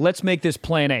were like, let's make this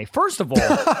Plan A. First of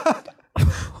all.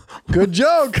 Good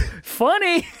joke.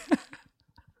 Funny.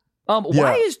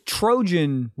 Why is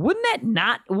Trojan,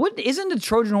 isn't the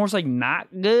Trojan horse like not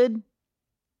good?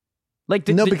 Like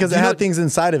because it had things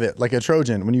inside of it, like a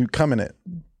Trojan when you come in it.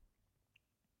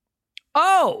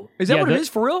 Oh, is that what it is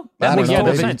for real? That makes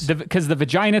total sense. Because the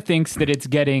vagina thinks that it's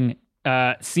getting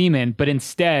semen, but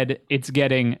instead it's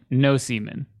getting no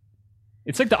semen.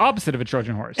 It's like the opposite of a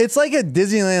Trojan horse. It's like at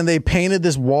Disneyland, they painted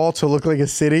this wall to look like a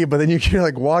city, but then you can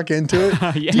like walk into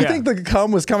it. Do you think the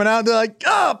cum was coming out? They're like,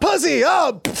 pussy,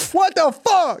 what the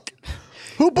fuck?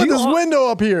 Who put this window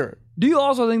up here? Do you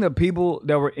also think that people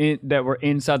that were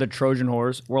inside the Trojan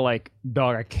horse were like,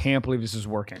 dog, I can't believe this is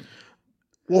working?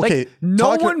 Okay, like,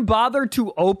 no one bothered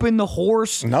to open the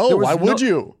horse. No, why would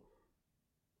you?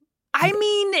 I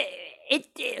mean,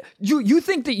 you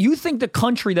think the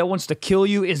country that wants to kill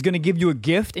you is going to give you a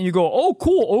gift, and you go, oh,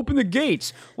 cool, open the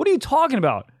gates. What are you talking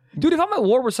about? Dude, if I'm at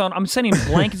war with someone, I'm sending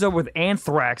blankets over with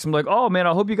anthrax. I'm like, oh, man,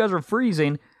 I hope you guys are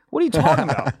freezing. What are you talking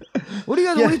about? What are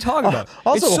you talking about?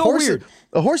 Also, it's so weird.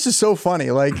 A horse is so funny.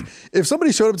 Like, if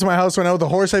somebody showed up to my house right now with a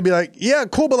horse, I'd be like, yeah,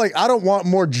 cool, but like, I don't want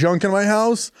more junk in my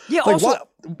house. Yeah, like, also, what?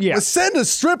 Yeah. Send a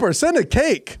stripper, send a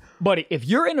cake. Buddy, if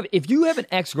you have an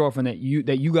ex-girlfriend that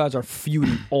you guys are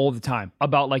feuding all the time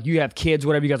about, like, you have kids,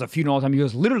 whatever, you guys are feuding all the time, you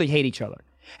guys literally hate each other,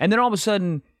 and then all of a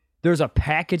sudden there's a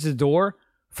package at the door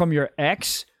from your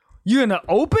ex, you're gonna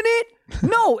open it?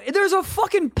 No, there's a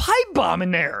fucking pipe bomb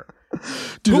in there.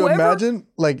 Dude, imagine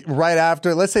like right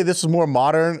after, let's say this was more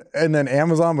modern and then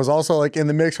Amazon was also like in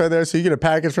the mix right there. So you get a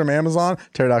package from Amazon,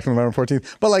 Pterodactyl November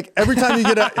 14th. But like every time you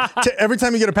get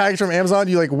a package from Amazon,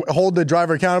 you like hold the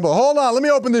driver accountable. Hold on, let me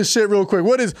open this shit real quick.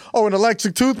 What is, an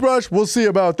electric toothbrush? We'll see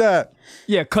about that.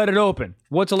 Yeah, cut it open.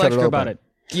 What's electric about it?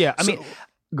 Yeah, I mean,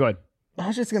 go ahead. I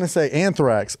was just going to say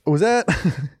anthrax. Was that?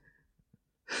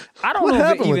 I don't know. What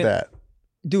happened with that?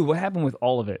 Dude, what happened with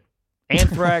all of it?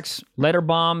 Anthrax, letter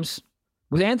bombs.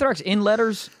 Was anthrax in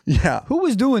letters? Yeah. Who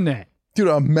was doing that? Dude,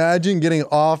 imagine getting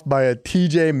off by a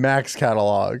TJ Maxx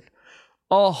catalog.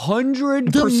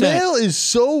 100%. The mail is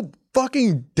so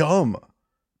fucking dumb.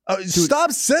 Dude,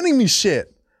 stop sending me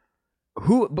shit.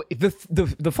 But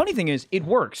the funny thing is, it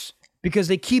works because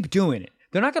they keep doing it.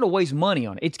 They're not going to waste money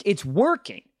on it. It's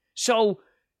working. So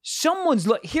someone's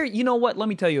here. You know what? Let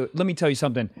me tell you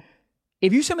something.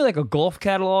 If you send me like a golf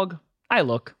catalog, I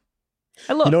look.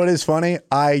 You know what is funny?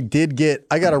 I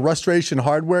got a Restoration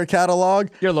Hardware catalog.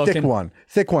 You're looking.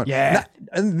 Thick one. Yeah.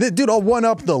 Dude, I'll one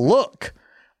up the look.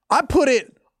 I put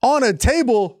it on a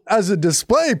table as a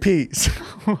display piece.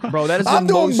 Bro, that is I'm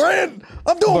doing brand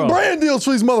deals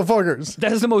for these motherfuckers.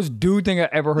 That is the most dude thing I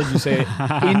ever heard you say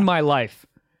in my life.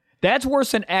 That's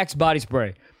worse than Axe body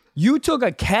spray. You took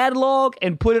a catalog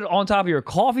and put it on top of your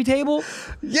coffee table?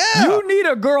 Yeah. You need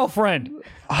a girlfriend.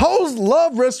 Hoes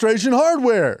love Restoration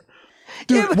Hardware.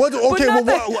 Dude, yeah, but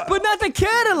not the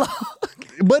catalog.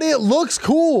 But it looks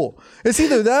cool. It's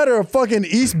either that or a fucking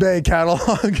East Bay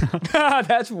catalog.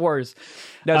 That's worse.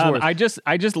 That's worse.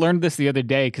 I just learned this the other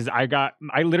day because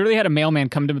I literally had a mailman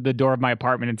come to the door of my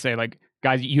apartment and say, like,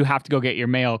 guys, you have to go get your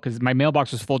mail, because my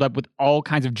mailbox was filled up with all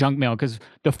kinds of junk mail, because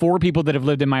the 4 people that have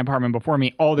lived in my apartment before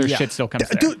me, all their shit still comes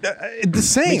there. Dude, the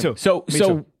same. Me too.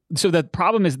 So the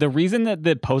problem is, the reason that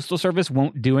the Postal Service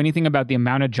won't do anything about the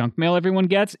amount of junk mail everyone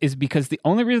gets is because the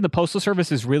only reason the Postal Service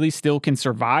is really still can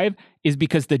survive is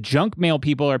because the junk mail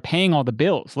people are paying all the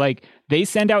bills. Like, they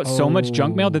send out so much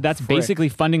junk mail that's basically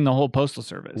funding the whole Postal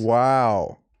Service.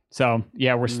 Wow. So,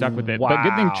 yeah, we're stuck with it. Wow. But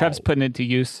good thing Trev's putting it to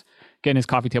use, getting his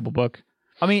coffee table book.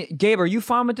 I mean, Gabe, are you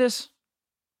fine with this?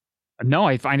 No,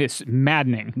 I find it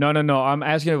maddening. No. I'm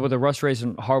asking it with a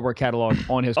Restoration Hardware catalog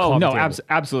on his coffee table.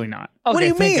 Absolutely not. Okay, what do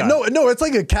you mean? No, it's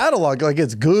like a catalog. Like,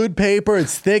 it's good paper.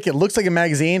 It's thick. It looks like a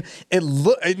magazine.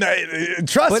 Trust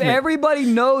me. But everybody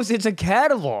knows it's a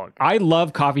catalog. I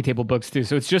love coffee table books too,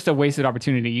 so it's just a wasted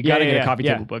opportunity. You got to get a coffee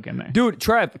table book in there. Dude,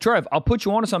 Trev, I'll put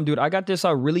you on to something, dude. I got this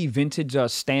really vintage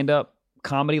stand-up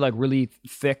comedy, like really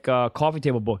thick coffee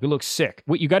table book. It looks sick.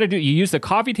 What you got to do, you use the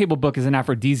coffee table book as an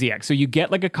aphrodisiac. So you get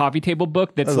like a coffee table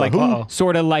book that's like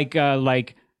sort of like a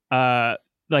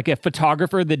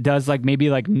photographer that does like maybe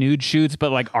like nude shoots,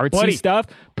 but like artsy stuff.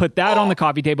 Put that on the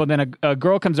coffee table. Then a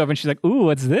girl comes over and she's like, "Ooh,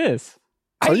 what's this?"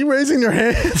 Are you raising your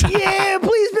hand? Yeah,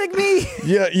 please pick me.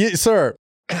 Yeah, sir.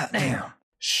 Goddamn.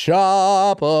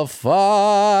 Shopify.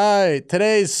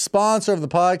 Today's sponsor of the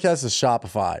podcast is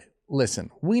Shopify.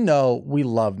 listen, we know we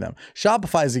love them.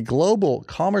 Shopify is a global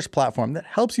commerce platform that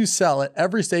helps you sell at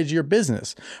every stage of your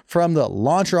business. From the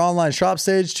launch your online shop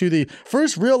stage to the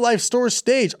first real life store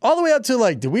stage, all the way up to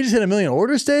like, did we just hit 1 million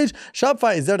order stage?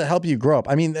 Shopify is there to help you grow up.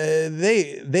 I mean,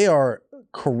 they are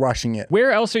crushing it.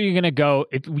 Where else are you going to go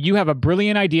if you have a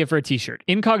brilliant idea for a t-shirt?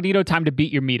 Incognito, time to beat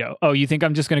your Mito. Oh, you think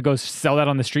I'm just going to go sell that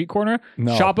on the street corner?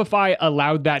 No. Shopify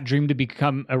allowed that dream to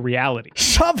become a reality.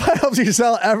 Shopify helps you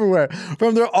sell everywhere,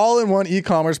 from their all-in-one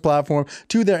e-commerce platform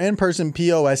to their in-person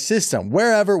POS system.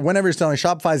 Wherever, whenever you're selling,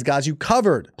 Shopify's got you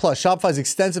covered. Plus, Shopify's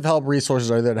extensive help resources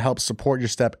are there to help support your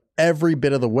step every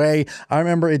bit of the way. I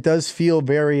remember it does feel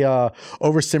very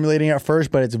overstimulating at first,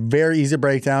 but it's very easy to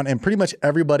break down. And pretty much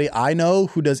everybody I know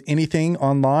who does anything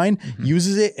online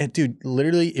uses it. And dude,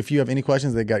 literally, if you have any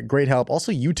questions, they got great help.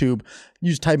 Also, YouTube, you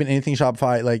just type in anything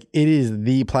Shopify, like it is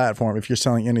the platform if you're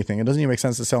selling anything. It doesn't even make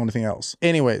sense to sell anything else.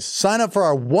 Anyways, sign up for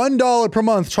our $1 per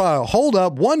month trial. Hold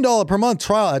up, $1 per month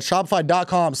trial at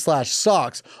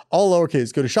shopify.com/socks. All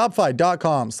lowercase. Go to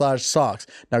shopify.com/socks.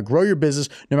 Now grow your business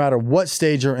no matter what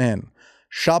stage you're in.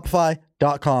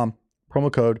 Shopify.com,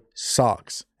 promo code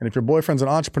SOCKS. And if your boyfriend's an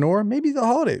entrepreneur, maybe the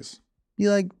holidays, be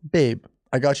like, babe,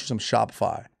 I got you some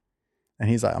Shopify. And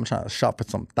he's like, I'm trying to shop for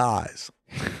some thighs.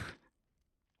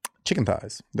 Chicken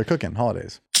thighs. They're cooking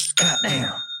holidays. God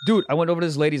damn. Dude, I went over to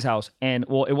this lady's house and,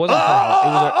 well, it wasn't her house. It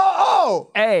was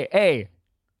hey.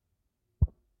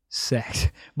 Sex.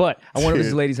 But I went over to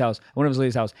this lady's house.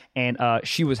 And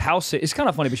she was house sitting. It's kind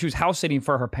of funny, but she was house sitting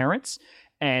for her parents.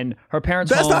 And her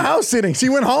parents That's not house sitting. She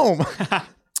went home.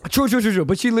 True.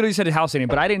 But she literally said house sitting.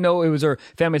 But I didn't know it was her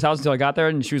family's house until I got there.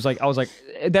 And she was like, I was like,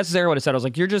 that's exactly what I said. I was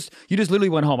like, you just literally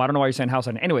went home. I don't know why you're saying house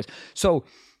sitting. Anyways, so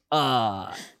her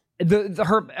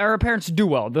parents do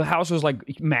well. The house was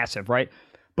like massive, right?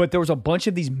 But there was a bunch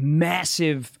of these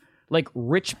massive, like,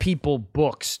 rich people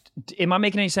books. Am I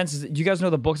making any sense? Do you guys know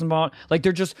the books about? Like,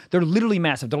 they're literally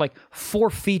massive. They're like 4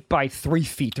 feet by 3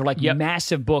 feet. They're like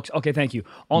massive books. Okay, thank you.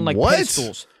 On like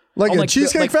pedestals. Like a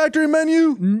Cheesecake Factory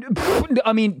menu?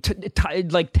 I mean,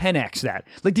 like 10x that.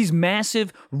 Like these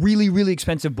massive, really, really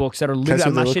expensive books that are literally,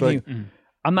 I'm not shitting you.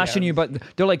 I'm not shitting you, but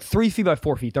they're like 3 feet by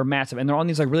 4 feet. They're massive. And they're on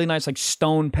these like really nice like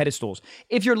stone pedestals.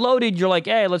 If you're loaded, you're like,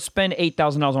 hey, let's spend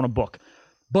 $8,000 on a book.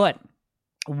 But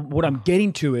what I'm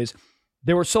getting to is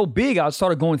they were so big, I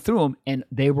started going through them, and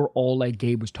they were all like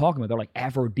Gabe was talking about. They're like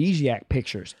aphrodisiac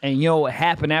pictures. And you know what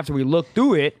happened after we looked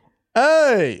through it?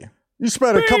 Hey, you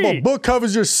spread a couple book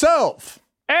covers yourself.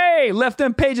 Hey, left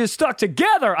them pages stuck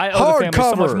together. I owe the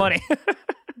family so much money.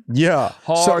 Yeah.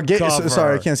 Hardcover.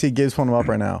 Sorry, I can't see Gabe's phone up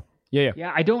right now.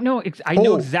 Yeah, I don't know. I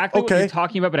know exactly what you're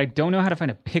talking about, but I don't know how to find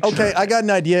a picture. Okay, I got an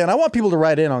idea, and I want people to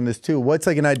write in on this too. What's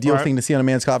like an ideal thing to see on a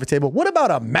man's coffee table? What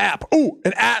about a map? Ooh,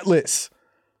 an atlas.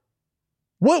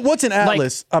 What's an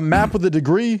atlas? Like, a map with a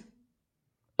degree?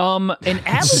 An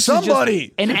atlas.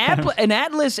 Somebody. An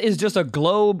atlas is just a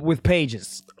globe with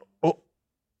pages. Oh.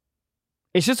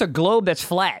 It's just a globe that's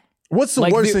flat. What's the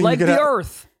worst thing you could have? Like the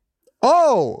Earth.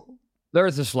 Oh. The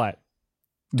Earth is flat.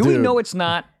 Do we know it's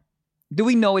not? Do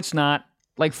we know it's not?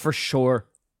 Like, for sure.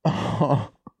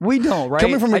 We don't, right?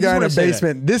 Coming from a guy in a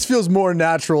basement, this feels more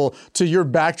natural to your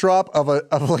backdrop of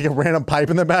like a random pipe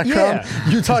in the background. Yeah.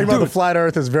 You talking about the flat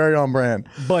Earth is very on brand.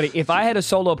 Buddy, if I had a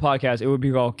solo podcast, it would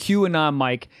be called QAnon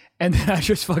Mike, and then I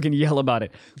just fucking yell about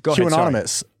it. Go ahead,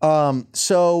 QAnonymous.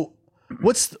 So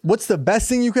what's the best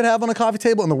thing you could have on a coffee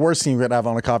table and the worst thing you could have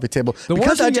on a coffee table? The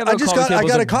worst thing I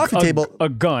got a coffee table. A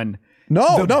gun.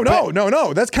 No.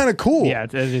 That's kind of cool. Yeah,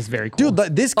 it is very cool.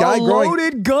 Dude, this guy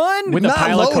loaded gun with a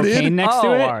pile of cocaine next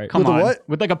to it. All right. Come on, what?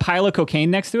 With like a pile of cocaine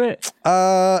next to it.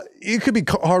 It could be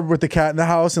hard with the cat in the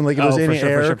house and like if there's any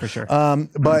air. For sure.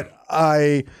 But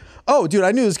dude,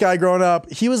 I knew this guy growing up.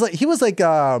 We were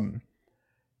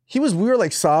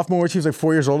like sophomores. He was like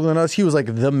 4 years older than us. He was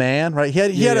like the man, right? He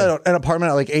had an apartment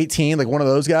at like 18, like one of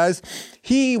those guys.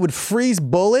 He would freeze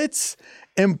bullets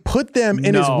and put them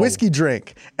in his whiskey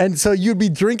drink. And so you'd be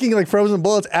drinking like frozen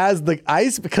bullets as the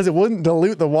ice because it wouldn't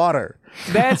dilute the water.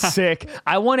 That's sick.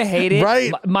 I want to hate it.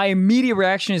 Right? My immediate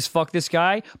reaction is fuck this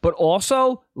guy, but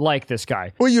also like this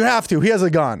guy. Well, you have to. He has a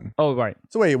gun. Oh, right.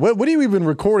 So wait, what are you even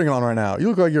recording on right now? You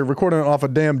look like you're recording off a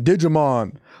damn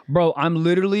Digimon. Bro, I'm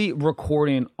literally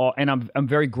recording, and I'm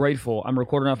very grateful. I'm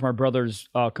recording off my brother's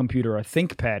computer, a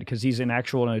ThinkPad, because he's an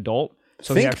adult.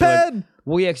 So ThinkPad?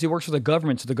 Well, yeah, because he works for the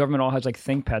government, so the government all has like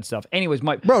ThinkPad stuff. Anyways,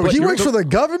 Bro, he works for the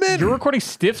government? You're recording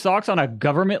stiff socks on a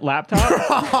government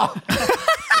laptop?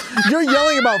 You're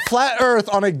yelling about flat Earth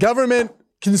on a government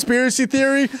conspiracy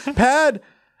theory pad?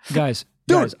 Guys,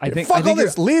 I think all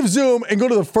this. Leave Zoom and go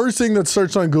to the first thing that's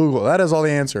searched on Google. That has all the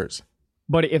answers.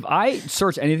 But if I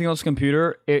search anything on his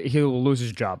computer, he'll lose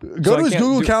his job. Go to his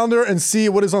Google Calendar and see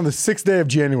what is on the 6th day of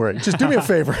January. Just do me a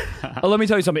favor. Let me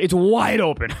tell you something. It's wide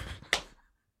open.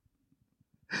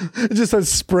 It just says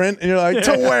Sprint, and you're like,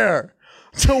 to where?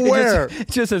 To where?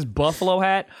 It just says Buffalo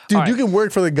hat. Dude, you can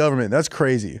work for the government. That's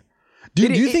crazy. Do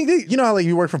you think that, you know how like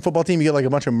you work for a football team, you get like a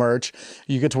bunch of merch,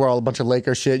 you get to wear a bunch of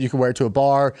Lakers shit, you can wear it to a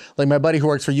bar. Like my buddy who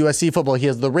works for USC football, he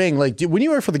has the ring. Like when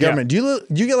you work for the government, do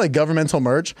you get like governmental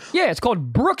merch? Yeah, it's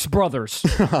called Brooks Brothers.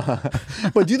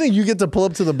 But do you think you get to pull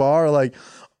up to the bar like,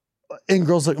 and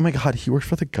girls like, oh my God, he works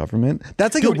for the government?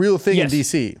 That's like a real thing in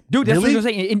DC. Dude, that's what I'm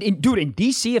saying. In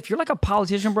DC, if you're like a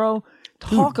politician, bro,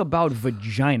 talk about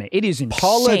vagina. It is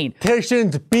insane.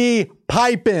 Politicians be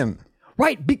piping.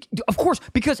 Right, of course,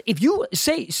 because if you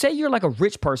say you're like a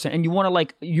rich person and you want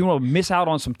to miss out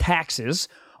on some taxes,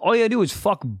 all you gotta do is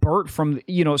fuck Bert from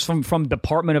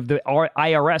Department of the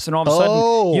IRS, and all of a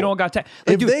sudden you don't got tax.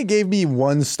 Like, if they gave me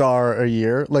 1 star a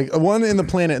year, like one in the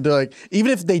planet, they're like,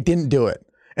 even if they didn't do it.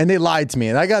 And they lied to me,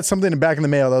 and I got something back in the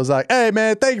mail that was like, "Hey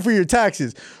man, thank you for your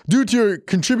taxes. Due to your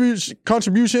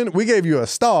contribution, we gave you a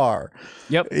star.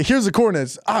 Yep. Here's the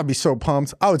coordinates." I'd be so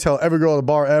pumped. I would tell every girl at the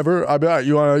bar ever. I'd be like,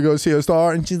 "You want to go see a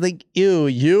star?" And she's like, "Ew,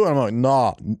 you?" And I'm like,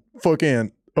 "Nah,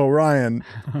 fucking Orion."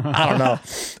 I don't know.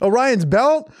 Orion's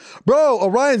belt, bro.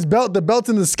 Orion's belt. The belt's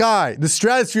in the sky. The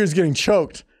stratosphere is getting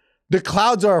choked. The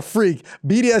clouds are a freak.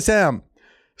 BDSM.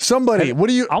 Somebody, hey, what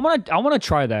do you? I want to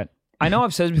try that. I know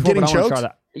I've said this before, Getting but I want to choked? try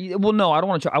that. Well, no, I don't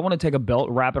want to. I want to take a belt,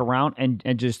 wrap it around,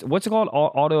 and just what's it called?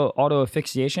 Auto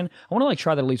asphyxiation. I want to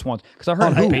try that at least once because I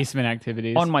heard basement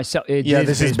activities on myself.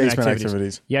 This is basement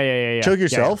activities. Yeah. Choke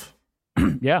yourself.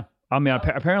 Yeah. I mean,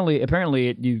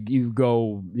 apparently, you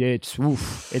go.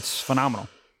 It's phenomenal,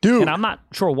 dude. And I'm not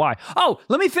sure why. Oh,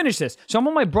 let me finish this. So I'm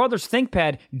on my brother's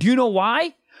ThinkPad. Do you know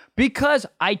why? Because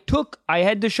I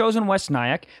had the shows in West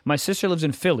Nyack. My sister lives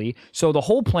in Philly. So the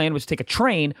whole plan was to take a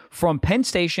train from Penn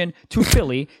Station to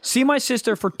Philly, see my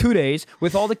sister for 2 days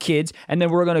with all the kids, and then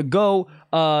we're going to go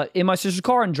in my sister's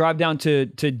car and drive down to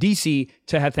D.C.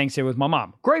 to have Thanksgiving with my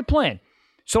mom. Great plan.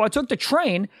 So I took the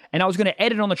train, and I was going to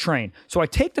edit on the train. So I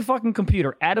take the fucking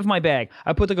computer out of my bag.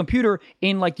 I put the computer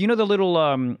in, like, you know the little,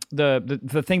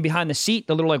 the thing behind the seat,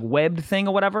 the little, like, webbed thing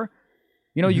or whatever?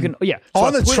 You know, you can, yeah. So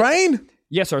on the train?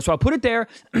 Yes, sir. So I put it there,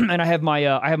 and I have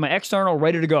my external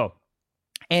ready to go.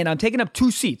 And I'm taking up 2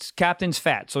 seats. Captain's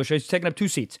fat, so she's taking up 2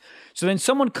 seats. So then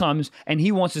someone comes, and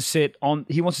he wants to sit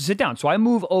down. So I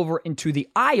move over into the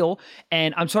aisle,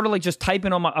 and I'm sort of like just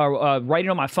typing on my, writing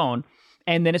on my phone,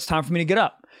 and then it's time for me to get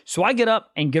up. So I get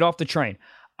up and get off the train.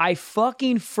 I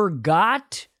fucking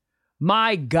forgot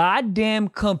my goddamn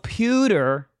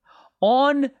computer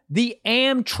on the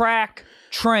Amtrak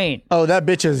train. Oh, that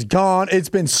bitch is gone. It's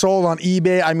been sold on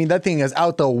eBay. I mean, that thing is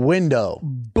out the window.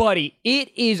 Buddy,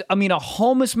 it is, I mean, a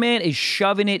homeless man is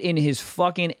shoving it in his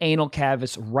fucking anal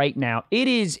cavus right now. It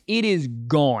is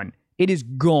gone. It is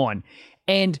gone.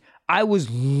 And I was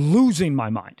losing my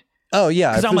mind. Oh,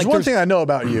 yeah. If there's one thing I know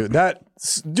about you, that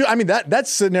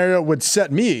scenario would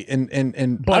set me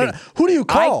in buddy, who do you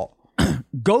call?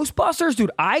 Ghostbusters,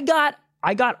 dude. I got,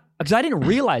 because I didn't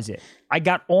realize it. I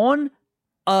got on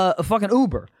a fucking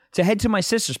Uber to head to my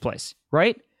sister's place,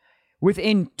 right?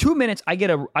 Within 2 minutes, I get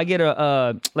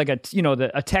a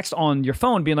text on your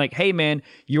phone being like, "Hey man,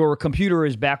 your computer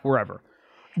is back wherever."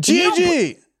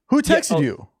 Gigi, who texted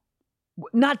you?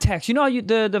 Not text. You know how you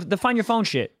the find your phone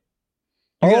shit.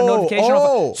 You get a notification.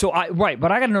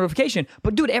 But I got a notification.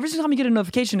 But dude, every single time you get a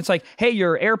notification, it's like, "Hey,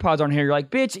 your AirPods aren't here." You're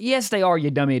like, "Bitch, yes they are, you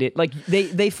dumb idiot." Like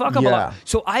they fuck up a lot.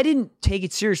 So I didn't take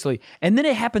it seriously. And then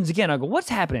it happens again. I go, "What's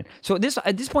happening?" So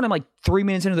at this point, I'm like 3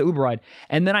 minutes into the Uber ride,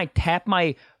 and then I tap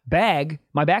my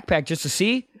backpack just to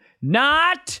see.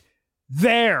 Not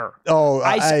there. Oh,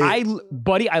 I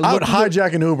would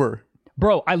hijack an Uber.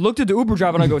 Bro, I looked at the Uber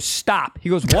driver and I go, "Stop." He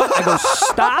goes, "What?" I go,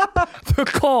 "Stop the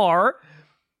car.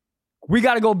 We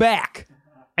got to go back."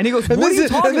 And he goes, "What are you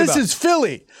talking about?" This is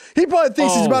Philly. He probably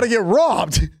thinks he's about to get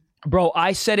robbed. Bro,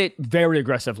 I said it very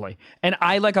aggressively. And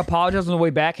I apologized on the way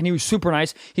back, and he was super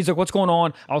nice. He's like, "What's going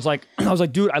on?" I was like,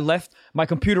 "Dude, I left my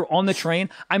computer on the train."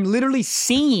 I'm literally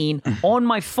seeing on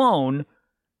my phone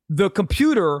the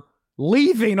computer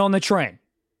leaving on the train.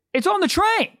 It's on the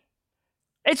train.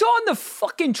 It's on the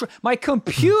fucking train. My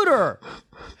computer.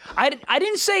 I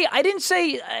didn't say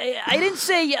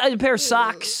a pair of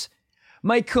socks.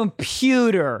 My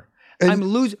computer. I'm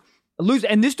losing.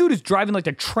 And this dude is driving like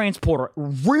the transporter.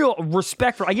 Real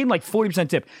respect for. I gave him like 40%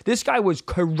 tip. This guy was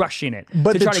crushing it.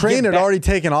 But the train had already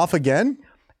taken off again?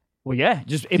 Well, yeah.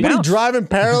 Just it What are you driving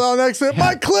parallel next to it?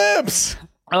 My clips!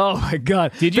 Oh my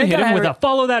God. Did you hit him with a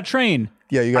follow that train?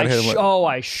 Yeah, you got to hit him.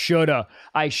 I shoulda.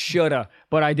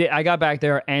 But I did. I got back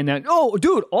there and then, oh,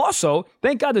 dude, also,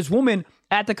 thank God this woman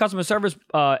at the customer service,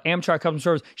 Amtrak customer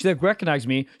service, she like recognized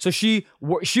me. So she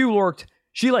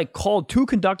like called 2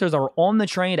 conductors that were on the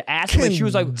train to ask me. She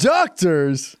was like,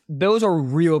 conductors? Those are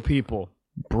real people.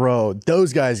 Bro,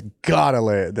 those guys gotta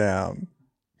lay it down.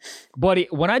 Buddy,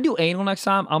 when I do anal next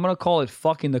time, I'm going to call it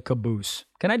fucking the caboose.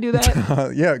 Can I do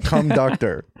that? Yeah,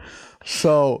 conductor.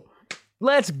 So...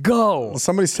 Let's go.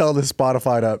 Somebody sell this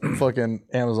Spotify to fucking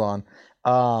Amazon.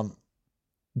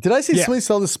 Did I see somebody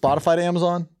sell this Spotify to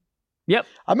Amazon? Yep.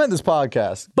 I meant this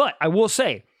podcast. But I will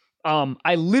say,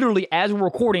 I literally, as we're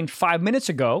recording 5 minutes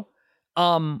ago, you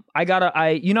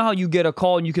know how you get a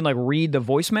call and you can like read the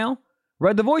voicemail?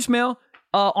 Read the voicemail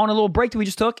on a little break that we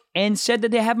just took and said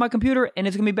that they have my computer and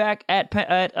it's going to be back at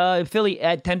Philly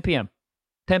at 10 p.m.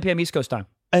 10 p.m. East Coast time.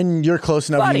 And you're close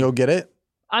enough, you can go get it?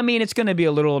 I mean, it's going to be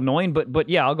a little annoying, but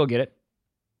yeah, I'll go get it.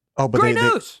 Oh, but great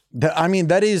news! I mean,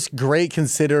 that is great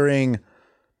considering.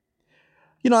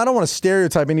 You know, I don't want to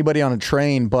stereotype anybody on a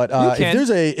train, but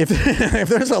if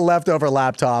there's a leftover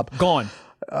laptop, gone.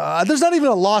 There's not even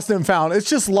a lost and found. It's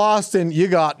just lost and you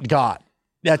got.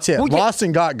 That's it. Well, lost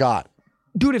and got.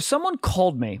 Dude, if someone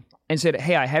called me and said,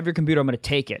 "Hey, I have your computer. I'm going to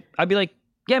take it," I'd be like,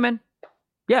 "Yeah, man.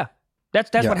 Yeah."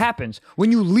 That's what happens.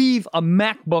 When you leave a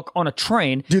MacBook on a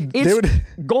train, dude, it's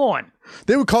gone.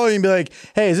 They would call you and be like,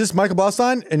 "Hey, is this Michael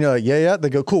Blaustein?" And you're like, yeah. They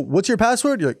go, "Cool. What's your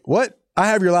password?" You're like, "What? I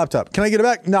have your laptop. Can I get it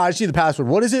back?" "No, I just need the password."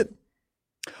 "What is it?"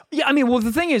 Yeah, I mean, well,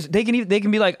 the thing is, they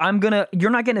can be like, you're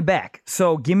not getting it back.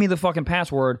 So give me the fucking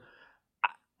password.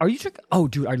 Are you drinking? Oh,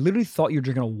 dude, I literally thought you were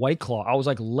drinking a White Claw. I was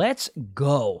like, let's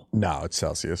go. No, it's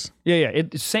Celsius. Yeah.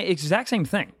 It's exact same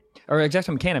thing. Or exact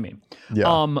same can, I mean.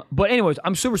 Yeah. But anyways,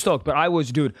 I'm super stoked. But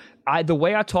the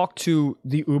way I talked to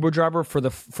the Uber driver for the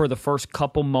first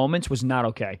couple moments was not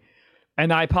okay.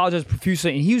 And I apologized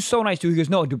profusely. And he was so nice too. He goes,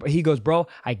 "No, dude." He goes, "Bro,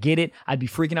 I get it. I'd be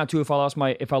freaking out too if I lost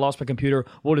my computer.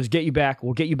 We'll just get you back.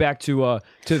 We'll get you back to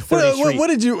 30th Street." What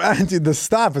did you? Dude, the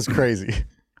stop is crazy.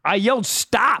 I yelled,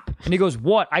 "Stop!" And he goes,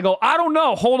 "What?" I go, "I don't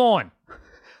know. Hold on,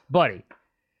 buddy."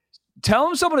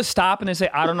 Telling someone to stop and then say,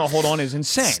 "I don't know, hold on," is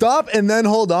insane. Stop and then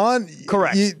hold on?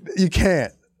 Correct. You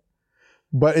can't.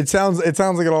 But it sounds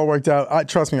like it all worked out.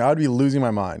 Trust me, I'd be losing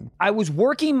my mind. I was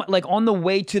working like on the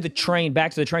way to the train,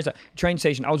 back to the train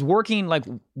station. I was working like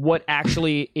what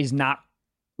actually is not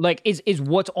like is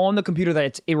what's on the computer that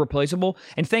it's irreplaceable.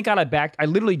 And thank God I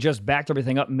literally just backed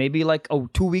everything up maybe like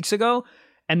 2 weeks ago.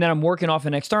 And then I'm working off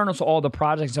an external, so all the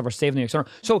projects and stuff are saved in the external.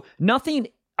 So nothing.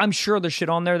 I'm sure there's shit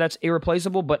on there that's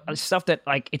irreplaceable, but stuff that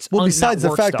like it's besides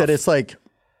the fact that it's like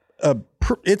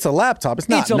it's a laptop, it's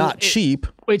not cheap.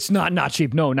 It's not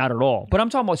cheap, no, not at all. But I'm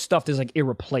talking about stuff that's like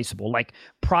irreplaceable, like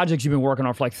projects you've been working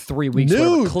on for like 3 weeks,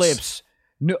 whatever, clips.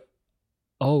 No,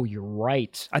 oh, you're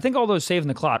right. I think all those saved in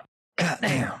the cloud.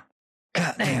 Goddamn.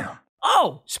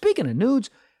 Oh, speaking of nudes,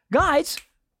 guys,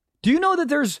 do you know that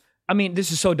there's? I mean,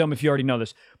 this is so dumb if you already know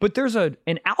this, but there's an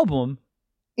album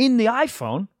in the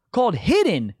iPhone called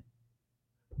Hidden.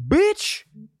 Bitch.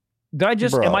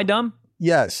 Am I dumb?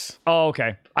 Yes. Oh,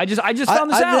 okay. I just found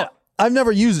this out. I've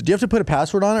never used it. Do you have to put a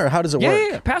password on it or how does it work?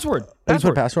 Yeah. Password. You put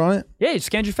a password on it? Yeah, it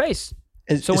scans your face.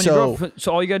 So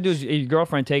all you gotta do is your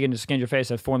girlfriend take it and scan your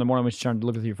face at 4 a.m. when she's trying to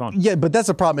look at your phone. Yeah, but that's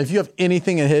the problem. If you have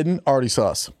anything in Hidden, already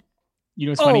sus. You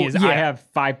know what's funny is I have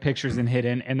 5 pictures in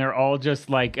Hidden, and they're all just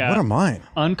like what are mine?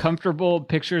 Uncomfortable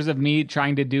pictures of me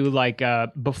trying to do like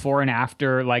before and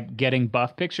after, like getting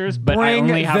buff pictures. But I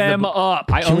only have them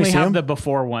up. I only have the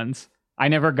before ones. I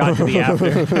never got to the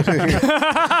after.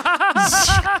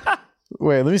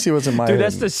 Wait, let me see what's in my. Dude,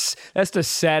 that's the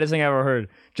saddest thing I ever heard.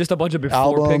 Just a bunch of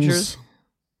before pictures.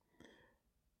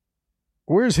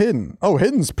 Where's Hidden? Oh,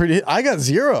 Hidden's pretty. I got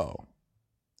 0.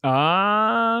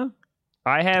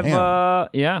 I have,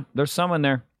 there's some in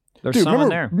there. In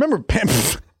there. Remember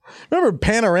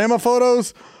panorama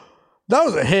photos? That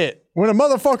was a hit. When a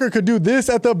motherfucker could do this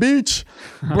at the beach,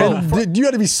 and you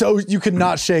had to be you could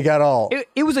not shake at all.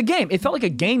 It was a game. It felt like a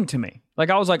game to me.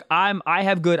 Like I was like, I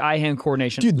have good eye-hand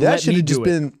coordination. Dude, that should have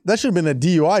been a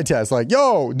DUI test. Like,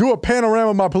 yo, do a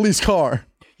panorama of my police car.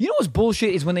 You know what's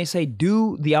bullshit is when they say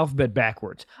do the alphabet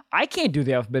backwards. I can't do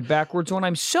the alphabet backwards when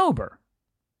I'm sober.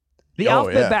 The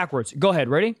alphabet backwards. Go ahead.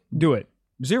 Ready? Do it.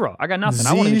 0. I got nothing.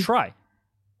 I won't even try.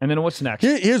 And then what's next?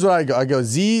 Here's what I go. I go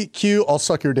Z, Q, I'll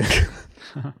suck your dick.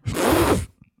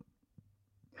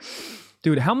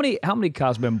 Dude, how many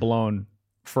cops been blown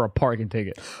for a parking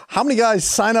ticket? How many guys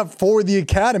sign up for the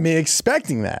academy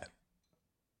expecting that?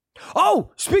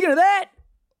 Oh, speaking of that,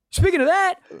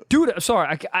 dude,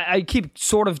 sorry, I keep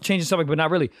sort of changing subject, but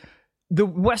not really. The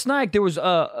West Nyack, there was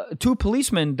 2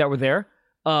 policemen that were there.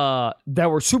 that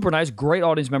were super nice, great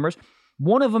audience members.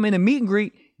 One of them in a meet and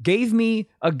greet gave me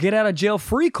a get out of jail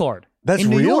free card. That's in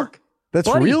New real? York. That's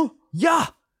Buddy, real? Yeah.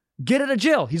 Get out of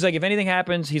jail. He's like, if anything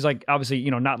happens, he's like, obviously,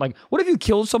 not like, what if you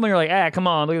killed someone? You're like, come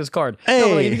on, look at this card. Hey.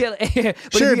 No, like, if you get,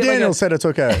 Sheriff Daniels said it's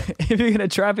okay. If you get a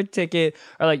traffic ticket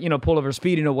or like, pulled over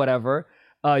speeding or whatever,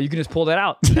 you can just pull that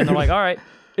out. And they're like, all right.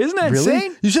 Isn't that Really?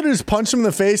 insane? You should have just punched him in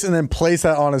the face and then place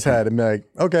that on his head and be like,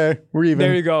 okay, we're even.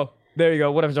 There you go.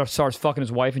 What if he starts fucking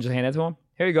his wife and just hand it to him?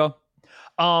 Here you go.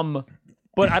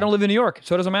 But I don't live in New York,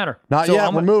 so it doesn't matter. Not so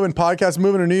yet. We're moving. Podcast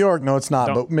moving to New York. No, it's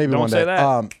not, but maybe one day. Don't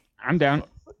say that. I'm down.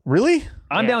 Really?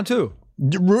 I'm down too.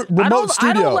 Remote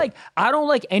studio. I don't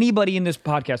like anybody in this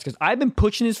podcast because I've been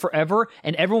pushing this forever,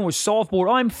 and everyone was softboard.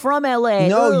 Oh, I'm from LA.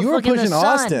 No, oh, you were pushing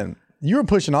Austin. You were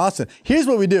pushing Austin. Here's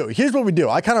what we do.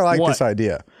 I kind of like this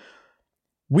idea.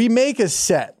 We make a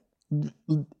set.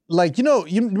 Like, you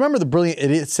remember the Brilliant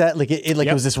Idiot set? Like, it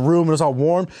was this room, it was all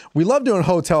warm. We love doing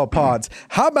hotel pods.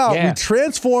 How about we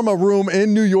transform a room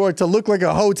in New York to look like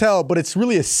a hotel, but it's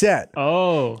really a set?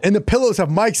 Oh. And the pillows have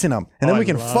mics in them. And then we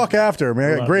can fuck after.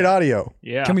 Man, I got great audio.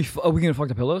 Yeah. Are we going to fuck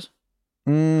the pillows?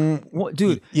 What,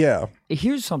 dude. Yeah.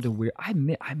 Here's something weird. I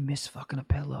miss fucking a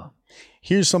pillow.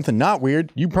 Here's something not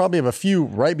weird. You probably have a few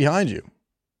right behind you.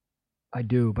 I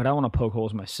do, but I want to poke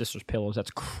holes in my sister's pillows.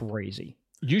 That's crazy.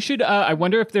 You should, I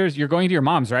wonder if you're going to your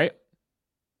mom's, right?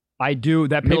 I do.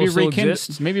 That pillow still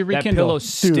exists. Maybe rekindle. That pillow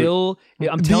still,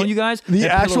 I'm telling you guys. The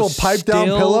actual pipe down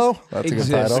pillow? That's a good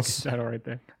title. That's a title right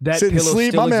there. That sit and pillow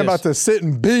sleep. still My man exists. about to sit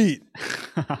and beat.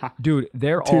 Dude,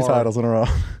 there Two are. titles in a row.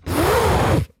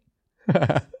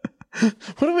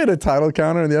 What if we had a title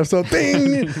counter in the episode?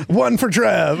 Ding! One for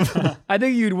Trev. I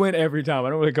think you'd win every time.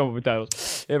 I don't really come up with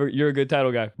titles. You're a good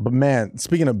title guy. But man,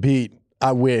 speaking of beat,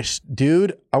 I wish.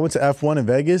 Dude, I went to F1 in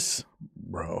Vegas.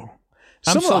 Bro.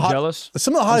 I'm so jealous.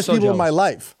 Some of the hottest people in my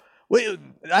life. Wait,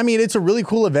 I mean, it's a really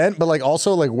cool event, but like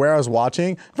also like where I was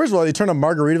watching. First of all, they turned a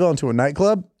Margaritaville into a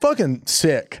nightclub. Fucking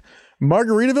sick.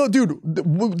 Margaritaville, dude,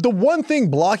 the one thing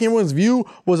blocking everyone's view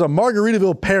was a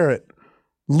Margaritaville parrot.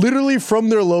 Literally from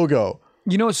their logo.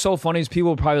 You know what's so funny is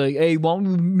people probably like, hey, why don't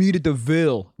we meet at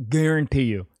DeVille? Guarantee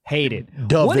you. Hate it.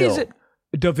 DeVille. What is it?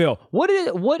 DeVille. What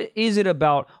is it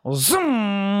about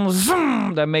zoom,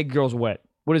 zoom, that make girls wet?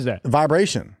 What is that?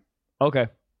 Vibration. Okay.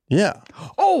 Yeah.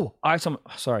 Oh,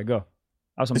 sorry, go.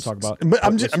 I have something to talk about. But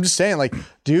I'm just saying, like,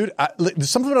 dude, there's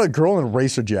something about a girl in a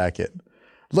racer jacket.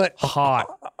 Like hot.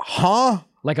 Huh?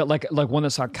 Like one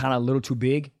that's kind of a little too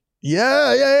big.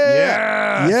 Yeah,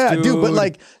 Yes, dude. But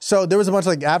like, so there was a bunch of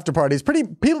like after parties.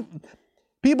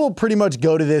 People pretty much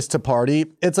go to this to party.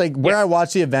 It's like where I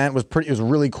watched the event it was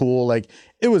really cool. Like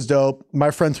it was dope.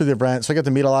 My friend threw the event, so I got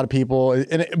to meet a lot of people.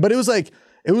 But it was like,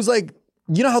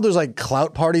 you know how there's like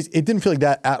clout parties? It didn't feel like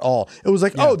that at all. It was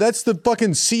like, oh, that's the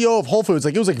fucking CEO of Whole Foods.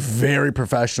 Like it was like very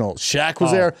professional. Shaq was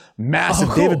there,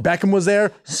 massive. Oh, cool. David Beckham was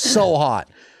there, so hot.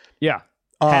 Yeah,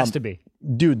 has to be.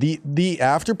 Dude, the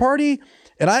after party.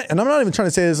 And I'm not even trying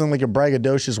to say this in like a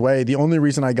braggadocious way. The only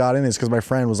reason I got in is because my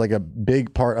friend was like a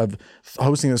big part of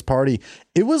hosting this party.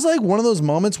 It was like one of those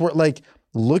moments where like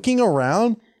looking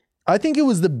around, I think it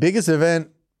was the biggest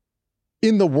event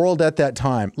in the world at that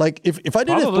time. Like if I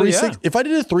did if I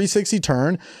did a 360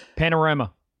 turn,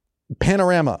 panorama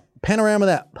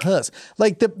that puss.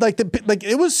 Like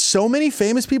it was so many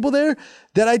famous people there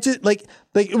that I just like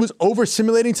it was over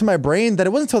simulating to my brain that it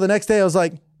wasn't until the next day I was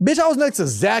like, bitch, I was next to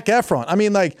Zac Efron. I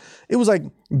mean, like it was like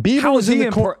Bieber was in the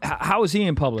corner. How is he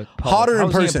in public? Hotter in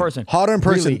person. Hotter in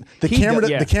person.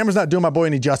 Really? The camera's not doing my boy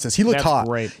any justice. He looked hot.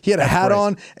 Great. He had a hat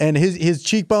on and his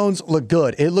cheekbones looked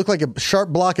good. It looked like a sharp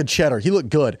block of cheddar. He looked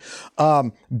good.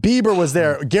 Bieber was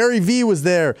there. Gary V was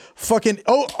there. Fucking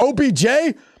OBJ.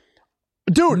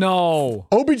 Dude, no.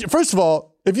 OBJ. First of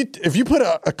all, if you put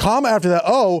a comma after that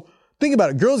O, think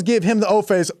about it. Girls give him the O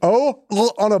face. O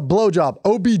on a blowjob.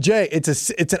 OBJ. It's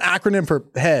an acronym for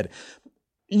head.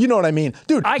 You know what I mean,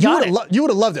 dude? You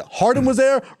would have loved it. Harden was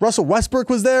there. Russell Westbrook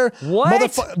was there.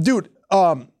 What, dude?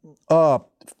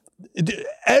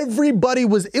 Everybody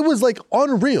was. It was like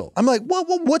unreal. I'm like,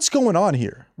 what's going on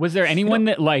here? Was there anyone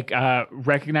that like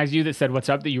recognized you that said what's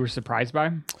up that you were surprised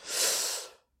by?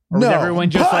 Or was everyone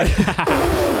just like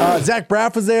Zach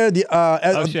Braff was there?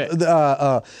 Oh shit!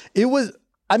 It was.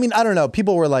 I mean, I don't know.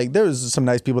 People were like, there was some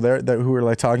nice people there who were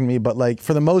like talking to me, but like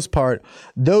for the most part,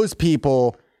 those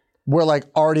people were like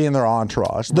already in their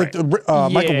entourage. Right.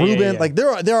 Like Michael Rubin, like they're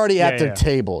already at their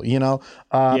table, you know.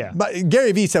 But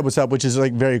Gary Vee said what's up, which is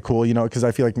like very cool, you know, because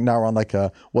I feel like now we're on like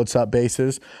a what's up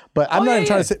basis. But I'm not even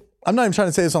trying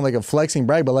to say this on like a flexing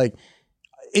brag, but like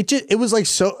it was like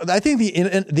so. I think the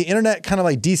internet kind of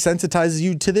like desensitizes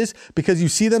you to this because you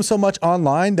see them so much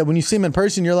online that when you see them in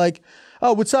person, you're like,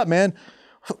 oh, what's up, man?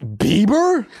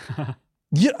 Bieber?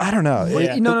 Yeah, I don't know.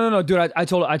 No, dude. I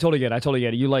totally get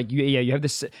it. You have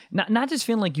this not just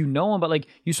feeling like you know him, but like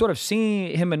you sort of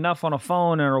see him enough on a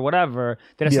phone or whatever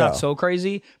that it's not so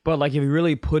crazy. But like if you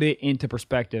really put it into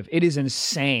perspective, it is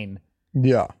insane.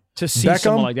 Yeah, to see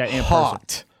someone like that in hot.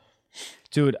 person.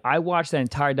 Dude, I watched that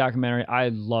entire documentary. I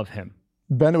love him.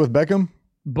 Bennett with Beckham?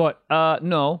 But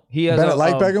no, he has Bennett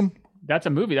like Beckham? That's a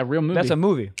movie, a real movie. That's a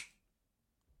movie.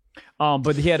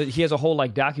 But he has a whole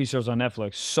like docu-series on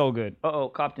Netflix. So good. Uh-oh,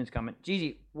 Compton's coming.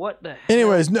 Gigi, what the hell?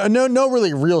 Anyways, no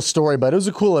really real story, but it was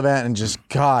a cool event and just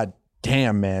god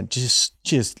damn, man.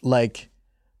 Just like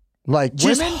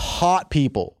just Women? hot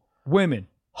people. Women.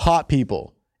 Hot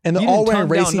people. And they're You all didn't wearing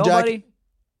tongue down racing nobody? jackets.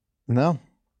 No.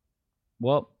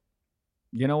 Well,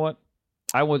 you know what?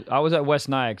 I was at West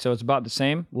Nyack, so it's about the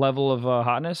same level of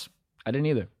hotness. I didn't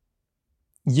either.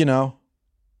 You know.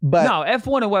 But no,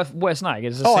 F1 at West Nyack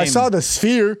is the same. I saw the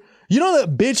sphere. You know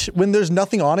that bitch, when there's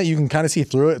nothing on it, you can kind of see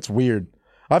through it. It's weird.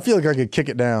 I feel like I could kick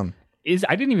it down.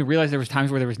 I didn't even realize there was times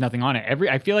where there was nothing on it.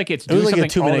 I feel like it's doing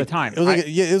something all the time. It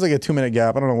was like a 2-minute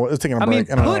gap. I don't know what. It's taking a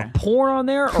break. I don't know. Put porn on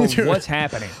there or what's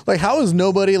happening? Like, how has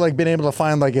nobody like been able to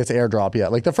find like its airdrop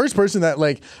yet? Like the first person that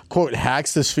like quote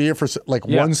hacks the sphere for like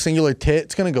one singular tit,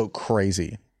 it's gonna go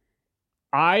crazy.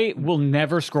 I will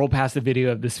never scroll past the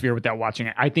video of the sphere without watching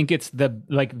it. I think it's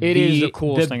it is the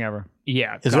coolest thing ever.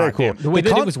 Yeah, it's very cool. The way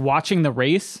that it was watching the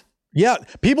race. Yeah,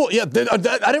 people. Yeah, I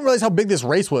didn't realize how big this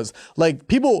race was. Like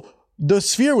people. The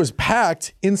sphere was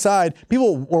packed inside.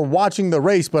 People were watching the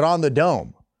race, but on the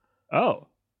dome. Oh,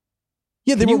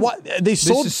 yeah, they were. They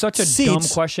sold. This is such a seats. dumb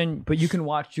question, but you can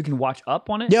watch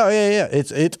up on it. Yeah.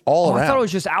 It's all around. I thought it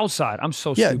was just outside. I'm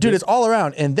so yeah, stupid. dude, it's all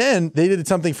around. And then they did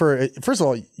something for. First of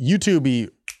all, YouTube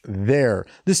there.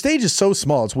 The stage is so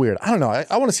small. It's weird. I don't know.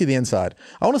 I want to see the inside.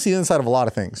 I want to see the inside of a lot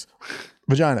of things.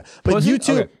 Vagina, but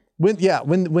YouTube. Okay.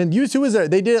 When YouTube was there,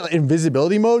 they did it in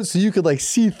invisibility mode, so you could like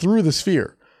see through the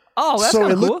sphere. Oh, that's so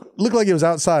kind it of cool. looked like it was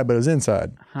outside, but it was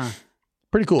inside. Huh.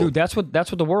 Pretty cool, dude. That's what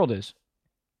the world is.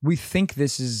 We think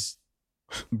this is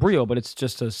real, but it's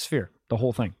just a sphere. The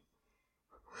whole thing.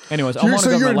 Anyways,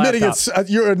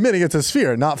 you're admitting it's a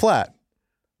sphere, not flat.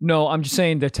 No, I'm just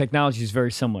saying the technology is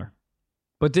very similar,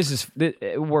 but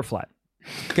we're flat.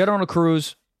 Get on a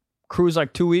cruise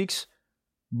like 2 weeks.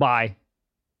 Bye.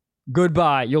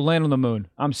 Goodbye. You'll land on the moon.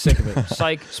 I'm sick of it.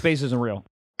 Psych. Space isn't real.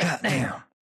 Goddamn.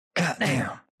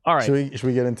 All right. Should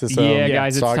we get into some? Yeah,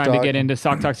 guys, it's time talk? to get into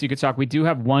Sock Talk, So You Could Talk. We do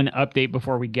have one update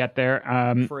before we get there,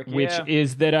 which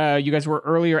is that you guys were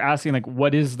earlier asking, like,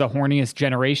 what is the horniest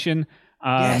generation?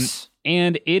 Yes.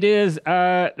 And it is,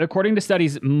 according to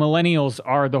studies, millennials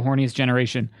are the horniest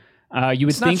generation. You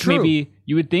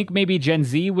would think maybe Gen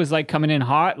Z was like coming in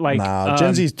hot. Like, nah,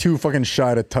 Gen Z's too fucking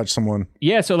shy to touch someone.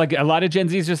 Yeah, so like a lot of Gen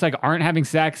Zs just like aren't having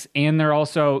sex, and they're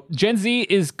also Gen Z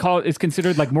is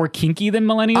considered like more kinky than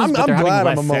millennials. I'm glad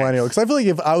I'm a millennial because I feel like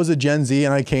if I was a Gen Z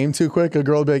and I came too quick, a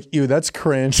girl would be like, "Ew, that's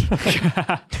cringe." Like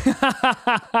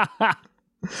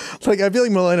I feel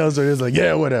like millennials are just like,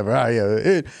 yeah,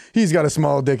 whatever. He's got a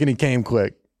small dick and he came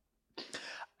quick.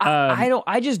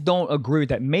 I just don't agree with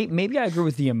that. Maybe I agree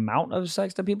with the amount of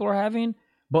sex that people are having,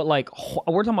 but like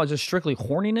we're talking about just strictly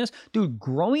horniness, dude.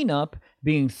 Growing up,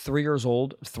 being 3 years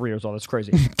old, that's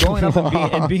crazy. Growing up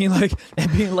and being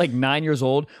like 9 years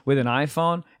old with an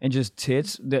iPhone and just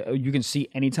tits that you can see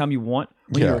anytime you want.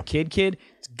 When you're a kid,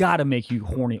 it's got to make you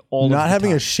horny all the time. Not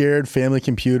having a shared family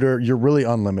computer, you're really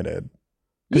unlimited.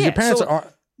 Because your parents aren't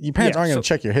going to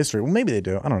check your history. Well, maybe they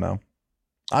do. I don't know.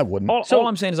 I wouldn't. All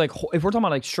I'm saying is like if we're talking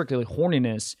about like strictly like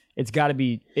horniness, it's got to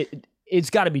be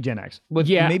Gen X. But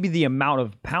maybe the amount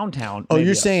of Pound Town. Oh,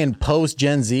 you're saying post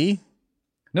Gen Z?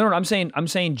 No. I'm saying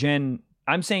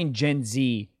Gen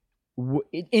Z,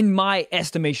 in my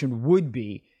estimation, would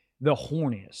be the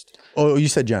horniest. Oh, you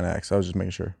said Gen X. I was just making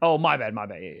sure. Oh, my bad.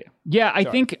 Yeah,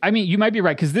 I mean, you might be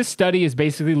right because this study is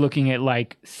basically looking at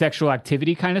like sexual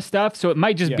activity kind of stuff. So it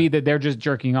might just be that they're just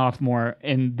jerking off more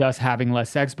and thus having less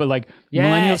sex. But like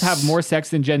millennials have more sex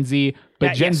than Gen Z,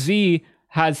 but Gen Z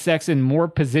has sex in more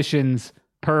positions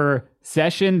per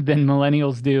session than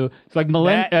millennials do. It's like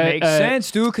that makes sense,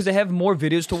 dude, because they have more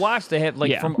videos to watch. They have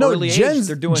from early age.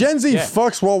 They're doing Gen Z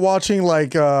fucks while watching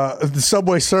like the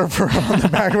Subway Surfer on the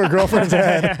back of her girlfriend's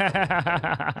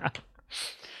head.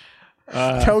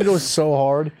 That would go so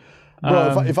hard,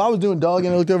 bro. If I was doing dog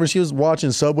and I looked over, she was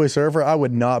watching Subway Surfer, I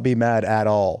would not be mad at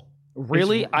all.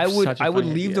 Really, I would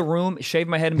leave the room, shave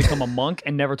my head, and become a monk,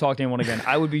 and never talk to anyone again.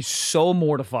 I would be so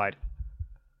mortified.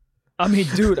 I mean,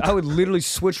 dude, I would literally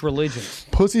switch religions.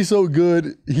 Pussy so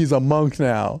good, he's a monk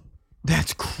now.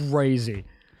 That's crazy.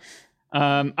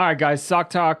 All right, guys. Sock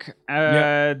Talk.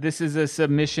 This is a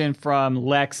submission from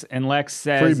Lex, and Lex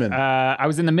says, I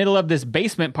was in the middle of this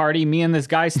basement party. Me and this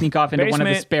guy sneak off into one of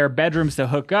the spare bedrooms to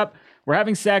hook up. We're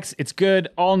having sex. It's good,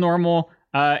 all normal,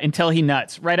 until he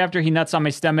nuts. Right after he nuts on my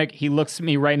stomach, he looks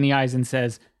me right in the eyes and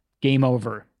says, "Game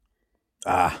over."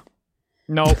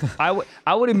 No, I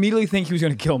would immediately think he was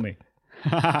going to kill me.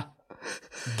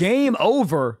 Game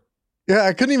over. Yeah,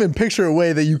 I couldn't even picture a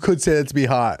way that you could say that to be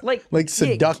hot. Like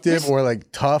seductive or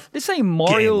like tough. This ain't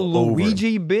Mario Game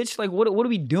Luigi, bitch. Like, what are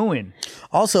we doing?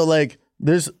 Also,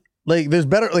 there's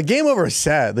better, game over is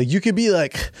sad. Like, you could be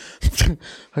like,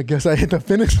 I guess I hit the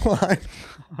finish line.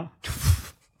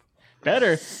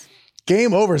 Better.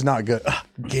 Game over is not good.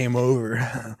 Game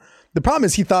over. The problem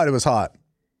is he thought it was hot.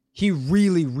 He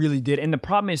really, really did. And the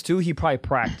problem is too, he probably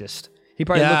practiced. He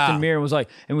probably looked in the mirror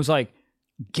and was like,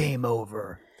 game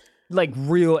over. Like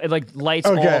real, like lights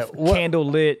off, candle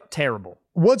lit, terrible.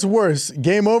 What's worse,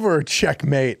 game over or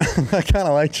checkmate? I kind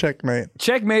of like checkmate.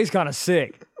 Checkmate's kind of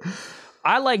sick.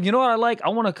 You know what I like? I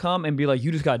want to come and be like,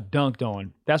 you just got dunked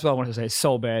on. That's what I want to say. It's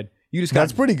so bad. You just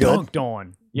got pretty good. Dunked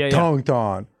on. Yeah. Dunked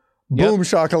on. Boom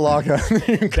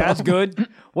shakalaka. That's good.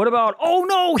 What about, oh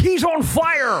no, he's on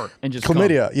fire. And just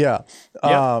chlamydia, come. yeah.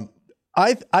 Yep.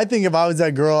 I think if I was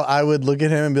that girl, I would look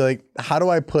at him and be like, how do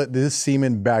I put this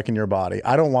semen back in your body?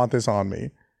 I don't want this on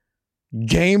me.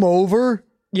 Game over?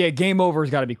 Yeah, game over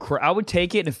has got to be I would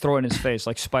take it and throw it in his face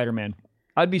like Spider-Man.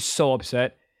 I'd be so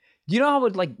upset. You know how I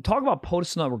would talk about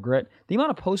post-nut regret? The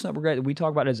amount of post-nut regret that we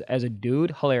talk about as a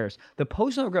dude, hilarious. The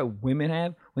post-nut regret women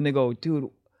have when they go, dude,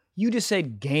 you just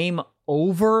said game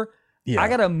over? Yeah. I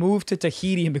gotta move to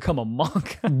Tahiti and become a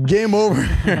monk. Game over.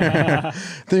 Then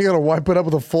you gotta wipe it up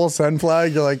with a full send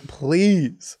flag. You're like,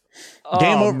 please.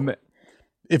 Game over.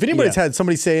 If anybody's had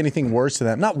somebody say anything worse to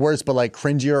them, not worse, but like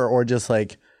cringier or just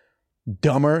like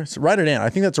dumber, so write it in. I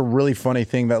think that's a really funny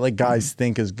thing that like guys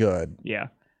think is good. Yeah.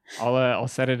 I'll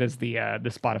set it as the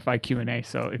Spotify Q&A.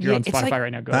 So if you're on Spotify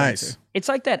right now, go nice. It's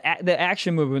like the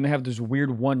action movie when they have those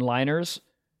weird one-liners.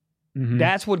 Mm-hmm.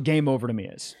 That's what game over to me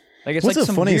is. Like it's What's like the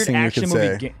some funniest weird thing action you could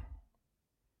movie. say?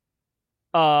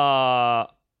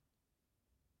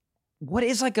 What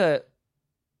is like I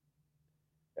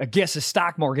guess the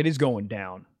stock market is going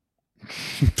down.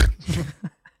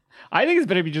 I think it's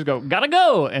better if you just go, gotta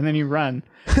go, and then you run.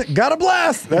 Gotta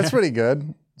blast. That's pretty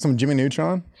good. Some Jimmy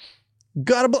Neutron.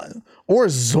 Gotta blast. Or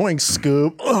Zoink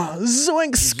Scoop.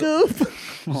 Zoink Scoop.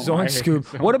 Zoink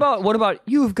Scoop. What about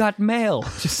you've got mail?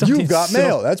 You've got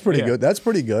mail. That's pretty good. That's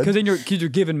pretty good. Because then you're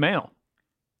giving mail.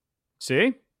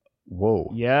 See? Whoa.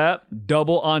 Yeah.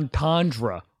 Double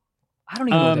entendre. I don't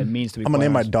even know what that means to be I'm gonna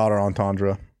name my honest. daughter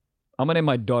Entendre. I'm gonna name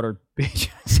my daughter bitch.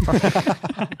 Sorry.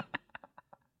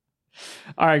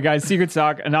 All right, guys. Secret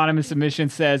Sock anonymous submission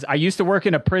says, I used to work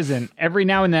in a prison. Every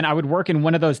now and then I would work in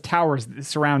one of those towers that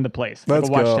surround the place. Let's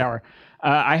like a go. watchtower.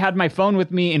 I had my phone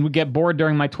with me and would get bored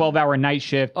during my 12-hour night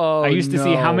shift. I used to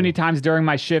see how many times during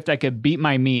my shift I could beat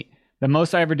my meat. The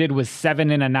most I ever did was 7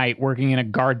 in a night working in a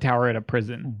guard tower at a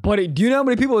prison. Buddy, do you know how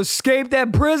many people escaped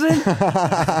that prison?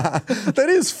 That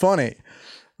is funny.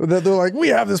 That they're like, we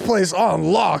have this place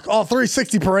on lock, all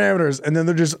 360 parameters, and then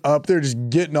they're just up there just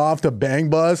getting off to bang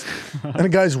bus, and the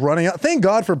guy's running out. Thank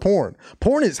God for porn.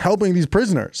 Porn is helping these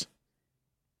prisoners.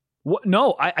 What?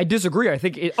 No, I disagree. I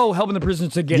think helping the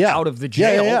prisoners to get out of the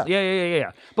jail.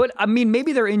 Yeah. But I mean,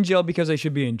 maybe they're in jail because they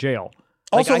should be in jail.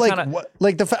 Also, I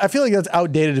feel like that's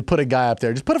outdated to put a guy up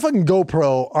there. Just put a fucking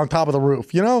GoPro on top of the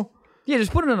roof, you know? Yeah,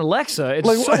 just put it in Alexa.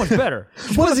 It's so much better.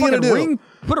 What is he gonna do?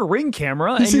 Put a ring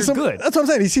camera and you're good. That's what I'm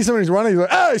saying. He sees somebody who's running. He's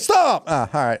like, "Hey, stop!" All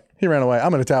right, he ran away.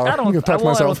 I'm in a tower. I'm gonna touch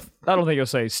myself. I don't think he'll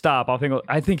say stop. I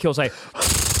think he'll say.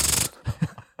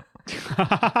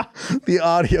 The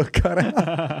audio cut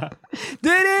out.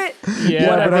 Did it?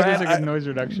 Yeah, but that's a good noise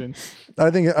reduction. I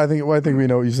think we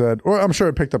know what you said, or I'm sure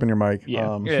it picked up in your mic.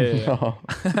 Yeah.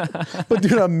 But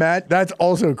dude, Matt, that's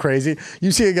also crazy.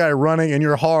 You see a guy running and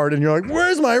you're hard, and you're like,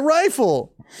 "Where's my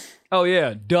rifle?" Oh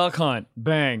yeah, duck hunt,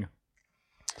 bang.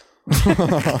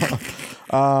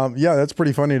 Yeah, that's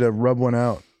pretty funny to rub one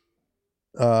out.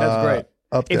 That's great.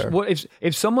 Up there.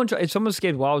 If someone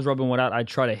escaped while I was rubbing one out, I'd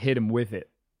try to hit him with it.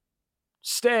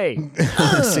 Stay.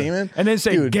 Semen? And then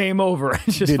say, dude, game over.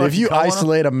 Dude, if you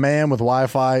isolate a man with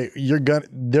Wi-Fi,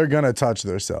 they're gonna touch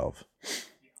themselves.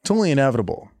 It's only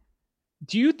inevitable.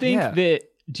 Do you think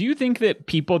that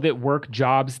people that work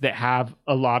jobs that have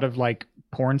a lot of like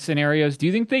porn scenarios, do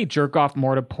you think they jerk off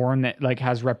more to porn that like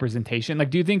has representation?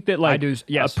 Like, do you think that like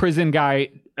a prison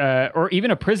guy or even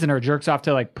a prisoner jerks off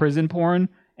to like prison porn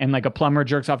and like a plumber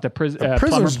jerks off to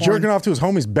Prisoner's jerking off to his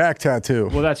homie's back tattoo.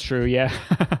 Well, that's true. Yeah.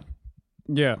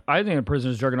 Yeah, I think a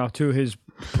prisoner's jerking off to his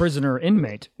prisoner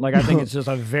inmate. Like, I think it's just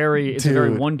a very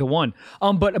one-to-one.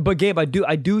 But Gabe, I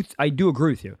do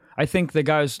agree with you. I think the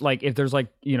guys, like, if there's like,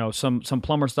 you know, some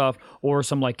plumber stuff or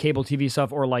some like cable TV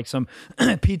stuff or like some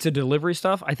pizza delivery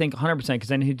stuff, I think 100%, because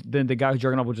then the guy who's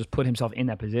jerking off will just put himself in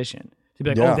that position to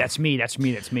be like, oh, that's me.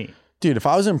 Dude, if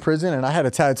I was in prison and I had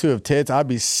a tattoo of tits, I'd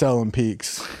be selling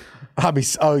peaks.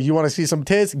 Oh, you want to see some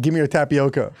tits? Give me your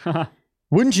tapioca.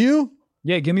 Wouldn't you?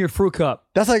 Yeah, give me your fruit cup.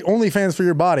 That's like OnlyFans for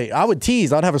your body. I would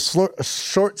tease. I'd have a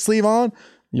short sleeve on.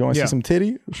 You want to see some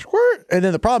titty? Squirt. And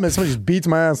then the problem is somebody just beats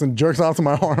my ass and jerks off to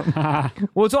my arm.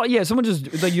 Well, it's all, someone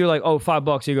just, like, you're like, oh,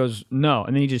 $5. He goes, no.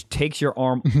 And then he just takes your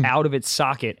arm out of its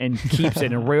socket and keeps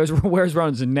it and wears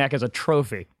around his neck as a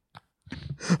trophy.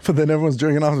 But then everyone's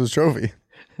jerking off his trophy.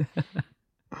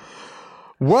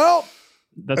 Well,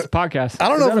 that's a podcast. I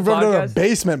don't know if we've ever done a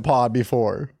basement pod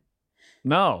before.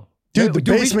 No. Dude, the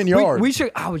basement yard. We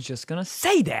should. I was just gonna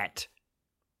say that.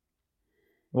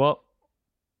 Well,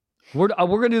 we're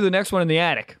gonna do the next one in the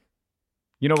attic.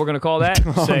 You know what we're gonna call that?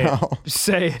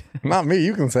 Say it. Not me.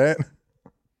 You can say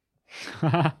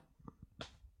it.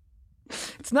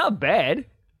 It's not bad.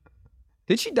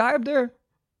 Did she die up there?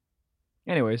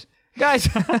 Anyways, guys.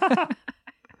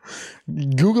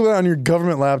 Google it on your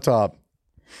government laptop.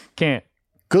 Can't.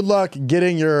 Good luck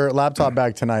getting your laptop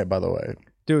back tonight, by the way.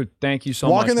 Dude, thank you so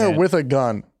much. Walk in there with a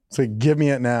gun. Say, give me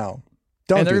it now.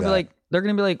 Don't do that. They're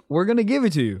gonna be like, we're gonna give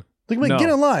it to you. They're gonna be like, get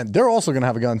in line. They're also gonna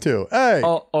have a gun too. Hey.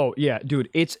 Oh yeah, dude.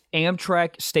 It's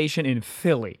Amtrak station in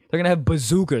Philly. They're gonna have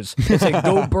bazookas. It's like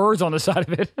go birds on the side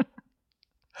of it.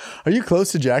 Are you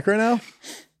close to Jack right now?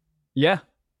 Yeah.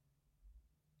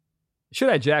 Should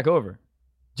I jack over?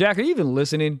 Jack, are you even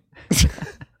listening?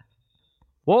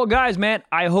 Well, guys, man,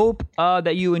 I hope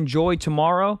that you enjoy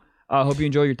tomorrow. I hope you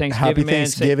enjoy your Thanksgiving, Happy man.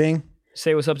 Thanksgiving.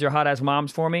 Say what's up to your hot-ass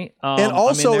moms for me. And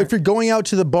also, if you're going out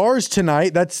to the bars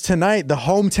tonight, that's tonight, the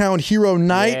hometown hero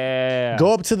night. Yeah.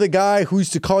 Go up to the guy who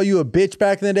used to call you a bitch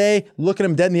back in the day, look at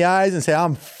him dead in the eyes and say,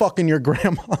 I'm fucking your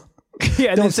grandma.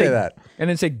 Yeah, Don't say that. And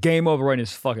then say game over right in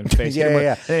his fucking face. Yeah.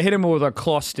 And then hit him with a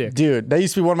claw stick. Dude, that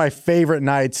used to be one of my favorite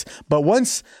nights. But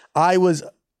once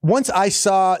I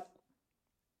saw...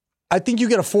 I think you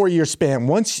get a 4-year span.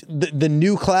 Once the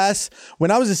new class, when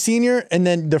I was a senior and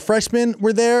then the freshmen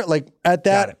were there, like at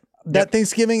that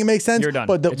Thanksgiving, it makes sense. You're done.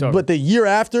 But the year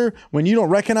after, when you don't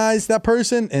recognize that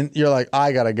person and you're like,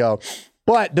 I gotta go.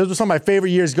 But those were some of my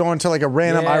favorite years, going to like a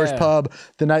random Irish pub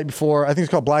the night before. I think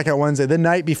it's called Blackout Wednesday. The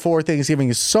night before Thanksgiving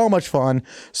is so much fun.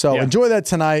 So enjoy that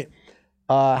tonight.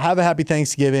 Have a happy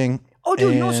Thanksgiving. Oh,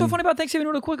 dude, you know what's so funny about Thanksgiving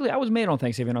really quickly? I was made on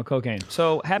Thanksgiving on cocaine.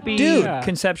 So happy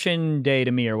conception day to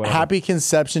me or whatever. Happy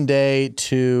conception day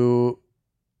to...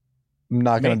 I'm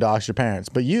not going to dox your parents,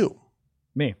 but you.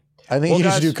 Me. I think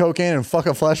you should do cocaine and fuck a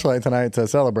fleshlight tonight to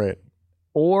celebrate.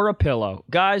 Or a pillow.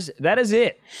 Guys, that is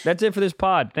it. That's it for this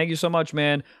pod. Thank you so much,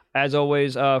 man. As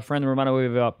always, friendly reminder, we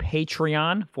have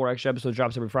Patreon. 4 extra episodes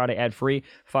drops every Friday, ad-free.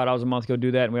 $5 a month, go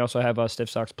do that. And we also have Stiff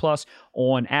Socks Plus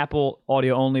on Apple,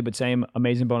 audio only, but same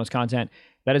amazing bonus content.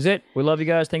 That is it. We love you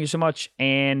guys. Thank you so much.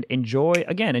 And enjoy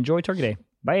Turkey Day.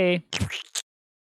 Bye.